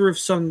run through of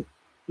some,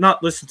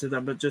 not listen to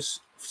them, but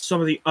just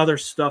some of the other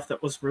stuff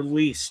that was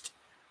released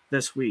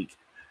this week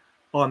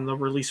on the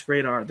release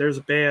radar. There's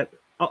a band,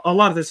 a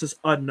lot of this is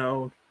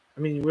unknown.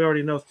 I mean, we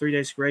already know 3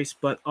 Days Grace,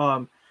 but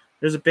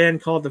there's a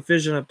band called The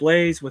Vision of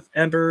Blaze with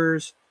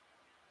Embers.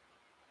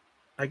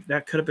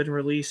 That could have been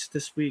released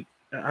this week.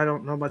 I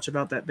don't know much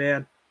about that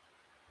band.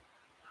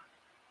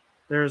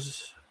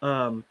 There's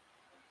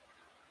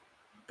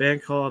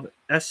band called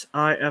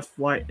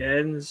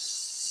SIFYN,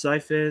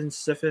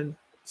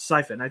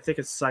 Siphon. I think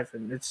it's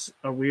Siphon. It's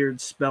a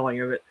weird spelling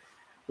of it.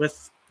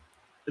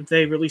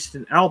 They released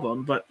an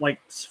album, but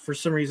for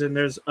some reason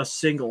there's a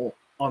single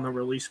on the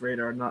release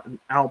radar, not an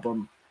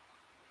album.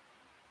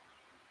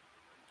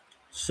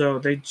 So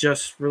they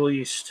just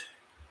released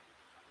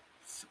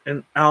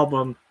an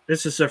album.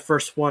 This is their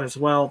first one as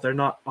well. They're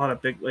not on a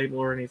big label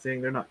or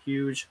anything. They're not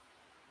huge.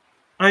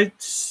 I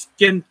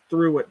skimmed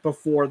through it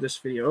before this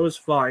video. It was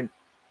fine.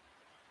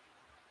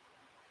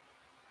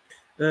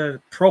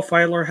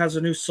 Profiler has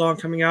a new song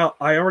coming out.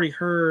 I already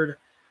heard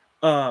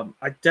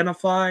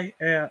Identify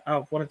and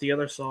one of the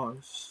other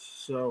songs.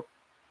 So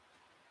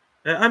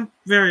I'm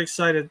very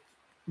excited,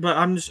 but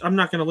I'm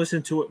not going to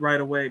listen to it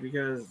right away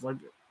because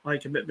my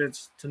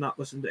commitment's to not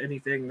listen to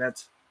anything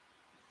that's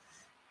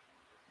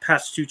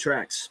past 2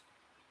 tracks.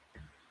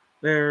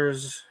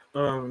 There's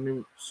a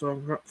new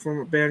song from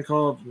a band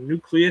called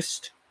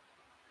Nucleist.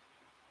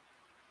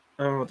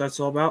 I don't know what that's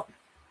all about.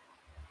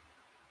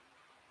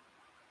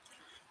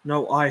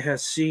 No Eye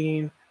Has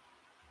Seen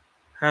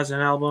has an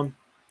album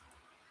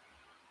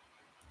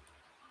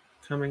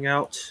coming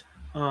out.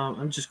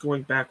 I'm just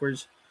going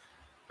backwards.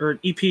 Or an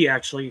EP,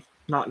 actually,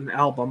 not an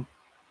album.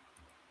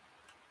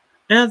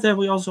 And then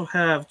we also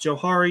have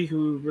Johari,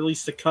 who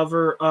released a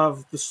cover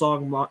of the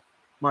song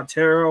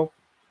Montero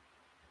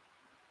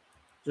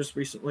just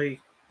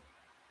recently.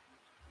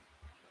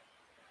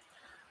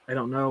 I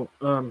don't know.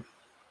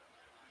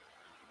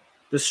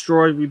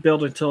 Destroy,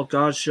 Rebuild Until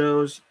God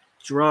Shows.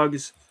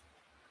 Drugs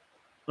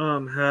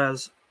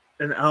has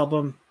an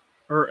album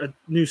or a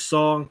new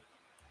song.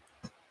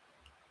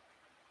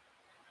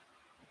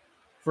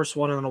 First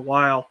one in a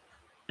while.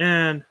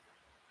 And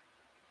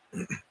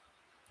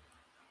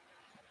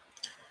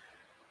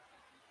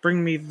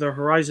Bring Me the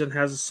Horizon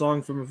has a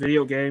song from a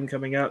video game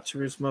coming out,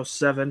 Turismo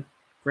 7,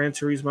 Gran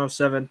Turismo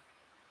 7.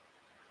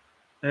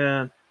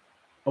 And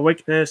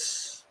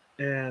Awakeness,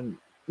 and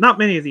not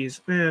many of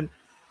these. And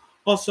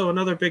also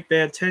another big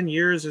band, 10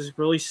 Years, is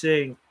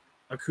releasing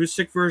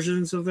acoustic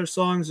versions of their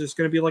songs. There's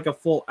going to be like a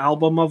full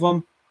album of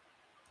them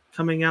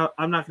coming out.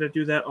 I'm not going to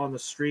do that on the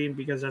stream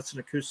because that's an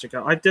acoustic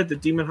album. I did the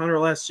Demon Hunter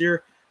last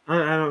year. I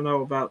don't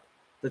know about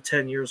the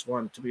 10 Years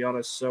one, to be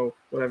honest, so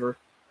whatever.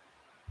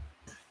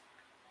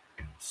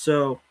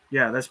 So,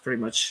 yeah, that's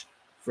pretty much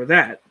for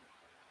that.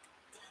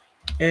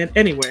 And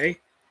anyway,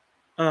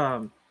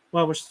 while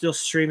we're still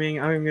streaming,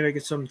 I'm going to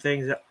get some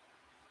things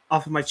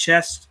off of my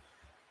chest.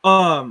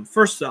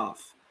 First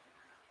off,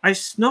 I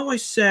know I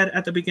said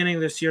at the beginning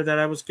of this year that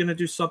I was going to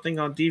do something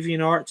on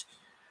DeviantArt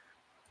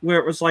where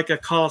it was like a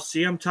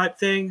Coliseum type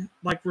thing,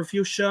 like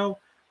review show,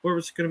 where it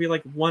was going to be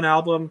like one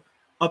album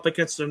up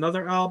against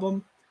another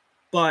album.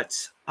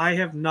 But I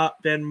have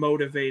not been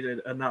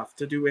motivated enough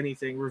to do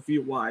anything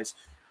review-wise.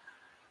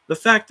 The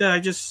fact that I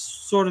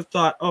just sort of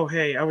thought, oh,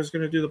 hey, I was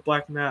going to do the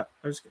Black Map.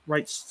 I was going to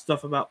write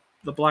stuff about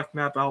the Black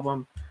Map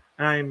album.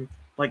 And I'm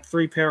like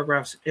 3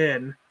 paragraphs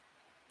in,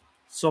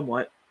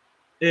 somewhat,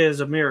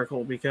 is a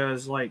miracle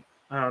because, I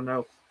don't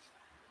know.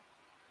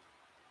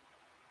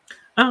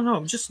 I don't know.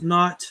 I'm just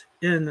not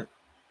in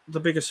the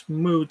biggest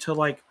mood to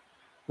like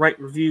write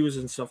reviews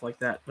and stuff like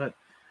that. But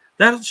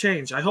that'll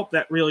change. I hope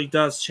that really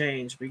does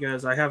change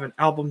because I have an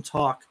album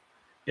talk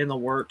in the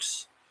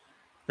works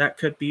that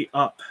could be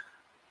up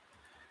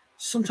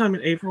sometime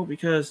in April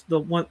because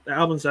the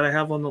albums that I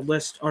have on the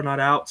list are not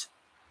out,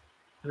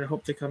 and I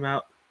hope they come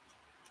out.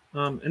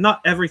 And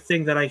not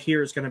everything that I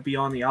hear is going to be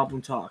on the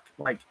album talk.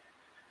 Like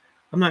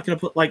I'm not going to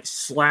put like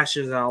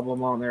Slash's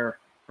album on there,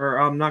 or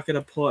I'm not going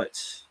to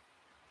put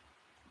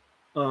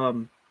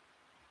um,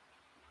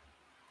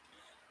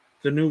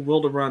 the new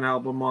Wilderun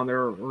album on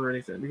there or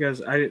anything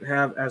because I didn't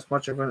have as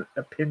much of an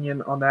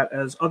opinion on that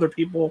as other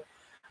people.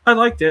 I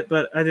liked it,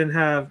 but I didn't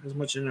have as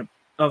much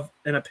of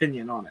an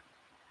opinion on it.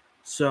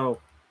 So,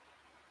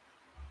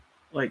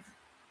 like,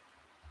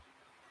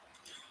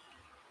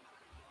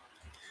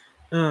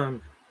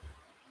 um,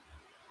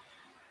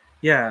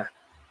 yeah.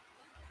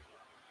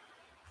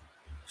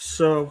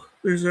 So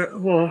there's that.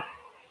 Well,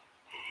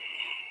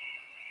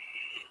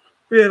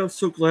 yeah, I'm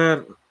so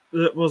glad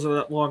it wasn't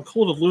that long.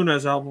 Cult of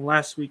Luna's album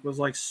last week was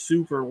like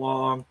super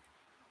long.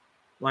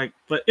 Like,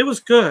 but it was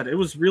good. It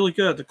was really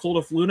good. The Cult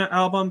of Luna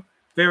album,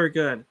 very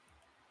good.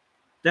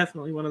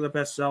 Definitely one of the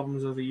best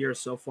albums of the year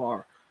so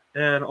far.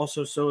 And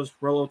also, so is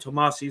Rollo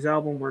Tomasi's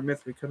album, Where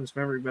Myth Becomes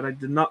Memory. But I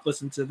did not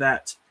listen to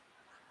that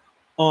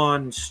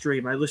on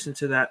stream. I listened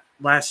to that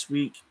last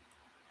week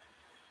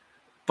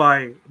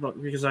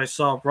because I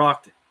saw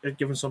Rock had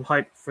given some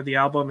hype for the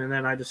album, and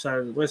then I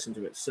decided to listen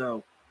to it.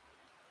 So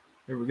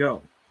there we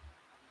go.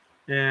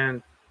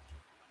 And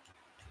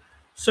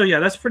so yeah,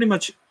 that's pretty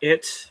much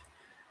it.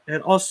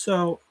 And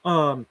also,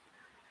 I'm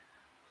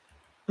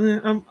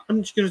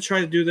just gonna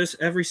try to do this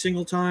every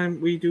single time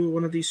we do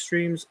one of these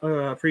streams.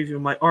 Preview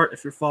my art.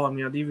 If you're following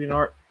me on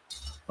DeviantArt,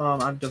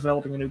 I'm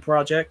developing a new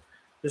project.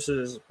 This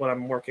is what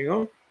I'm working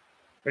on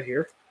right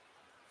here.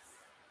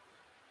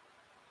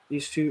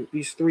 These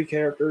three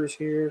characters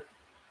here,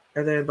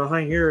 and then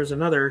behind here is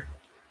another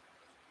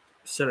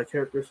set of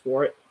characters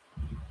for it,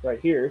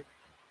 right here,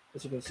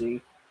 as you can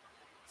see.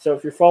 So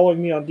if you're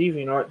following me on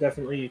DeviantArt,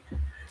 definitely,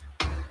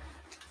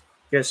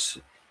 guess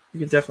you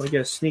can definitely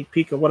get a sneak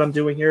peek of what I'm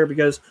doing here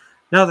because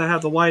now that I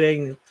have the wide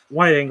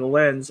angle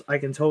lens, I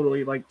can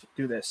totally like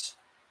do this.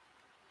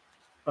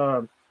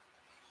 I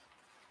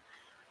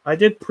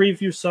did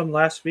preview some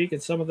last week,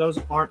 and some of those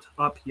aren't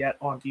up yet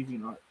on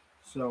DeviantArt.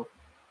 So,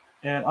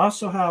 and I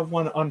also have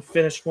one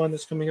unfinished one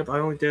that's coming up. I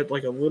only did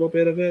like a little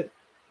bit of it.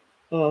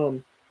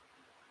 If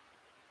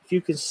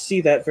you can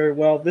see that very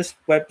well, this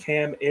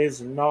webcam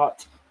is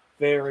not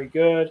very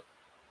good.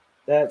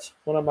 That's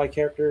one of my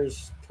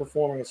characters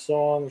performing a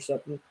song or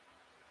something.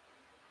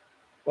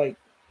 Like,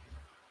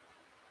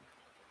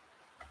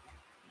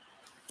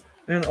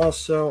 and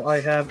also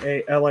I have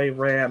a LA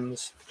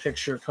Rams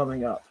picture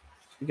coming up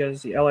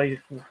because the LA,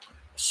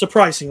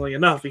 surprisingly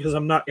enough, because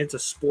I'm not into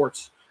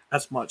sports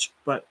as much,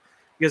 but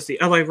because the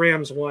LA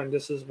Rams one,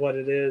 this is what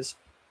it is.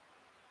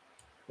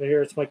 Right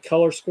here, it's my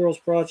Color Squirrels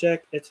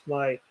project. It's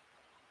my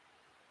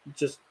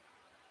just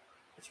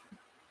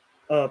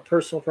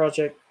personal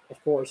project,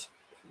 of course.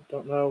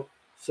 Don't know,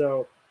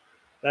 so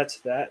that's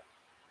that.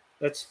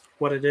 That's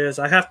what it is.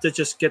 I have to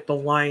just get the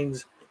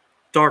lines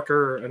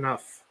darker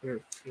enough.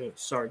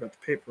 Sorry about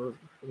the paper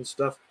and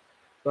stuff.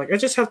 Like I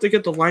just have to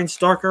get the lines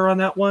darker on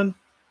that one.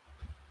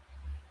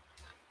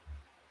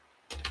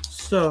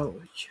 So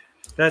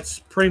that's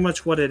pretty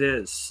much what it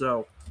is.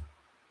 So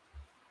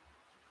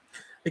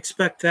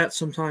expect that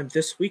sometime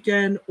this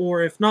weekend,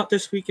 or if not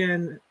this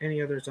weekend,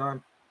 any other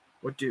time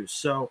would do.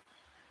 So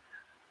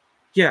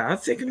yeah, I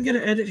think I'm gonna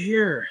edit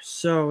here.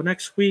 So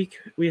next week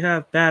we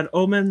have Bad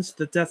Omens,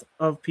 The Death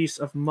of Peace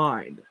of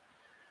Mind.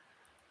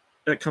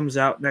 That comes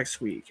out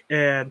next week.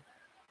 And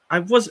I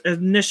was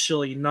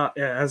initially not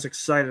as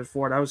excited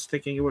for it. I was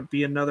thinking it would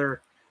be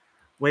another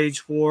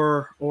Wage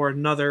War or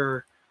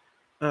another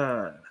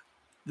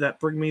that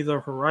Bring Me the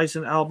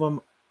Horizon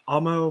album,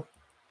 Amo.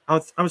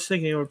 I was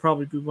thinking it would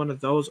probably be one of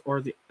those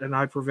or And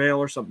I Prevail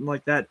or something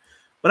like that.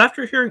 But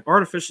after hearing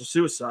Artificial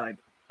Suicide,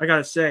 I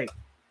gotta say,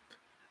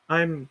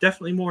 I'm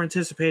definitely more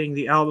anticipating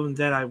the album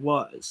than I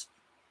was.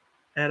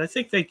 And I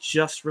think they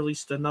just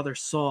released another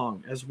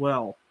song as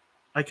well.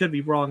 I could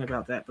be wrong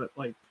about that, but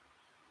like,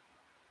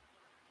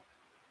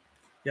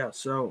 yeah.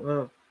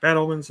 So, Bad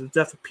Omens: The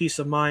Death of Peace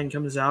of Mind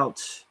comes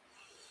out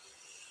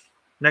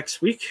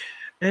next week,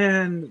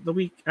 and the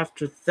week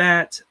after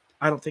that,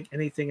 I don't think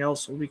anything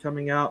else will be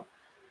coming out.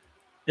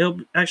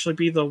 It'll actually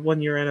be the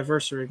 1 year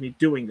anniversary of me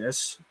doing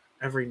this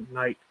every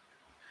night,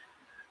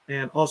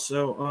 and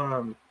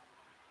also,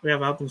 we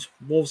have albums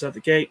Wolves at the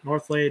Gate,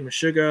 Northlane,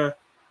 Meshuggah.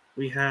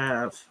 We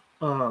have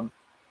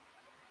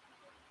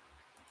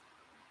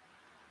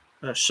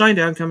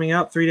Shinedown coming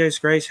out, 3 Days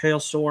Grace,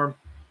 Hailstorm,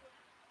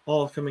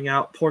 all coming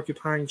out,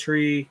 Porcupine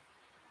Tree,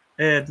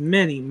 and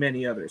many,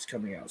 many others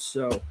coming out.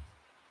 So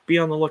be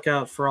on the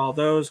lookout for all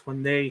those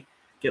when they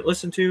get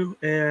listened to,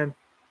 and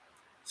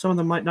some of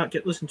them might not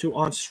get listened to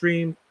on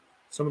stream.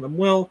 Some of them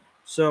will.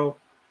 So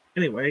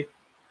anyway,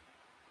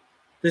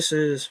 this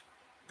has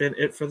been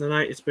it for the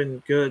night. It's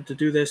been good to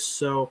do this.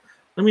 So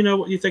Let me know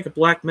what you think of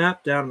Black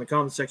Map down in the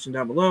comment section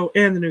down below,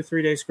 and the new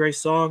 3 Days Grace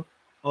song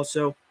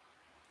also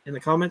in the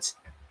comments.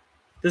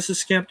 This is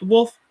Scamp the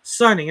Wolf,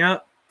 signing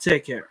out.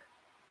 Take care.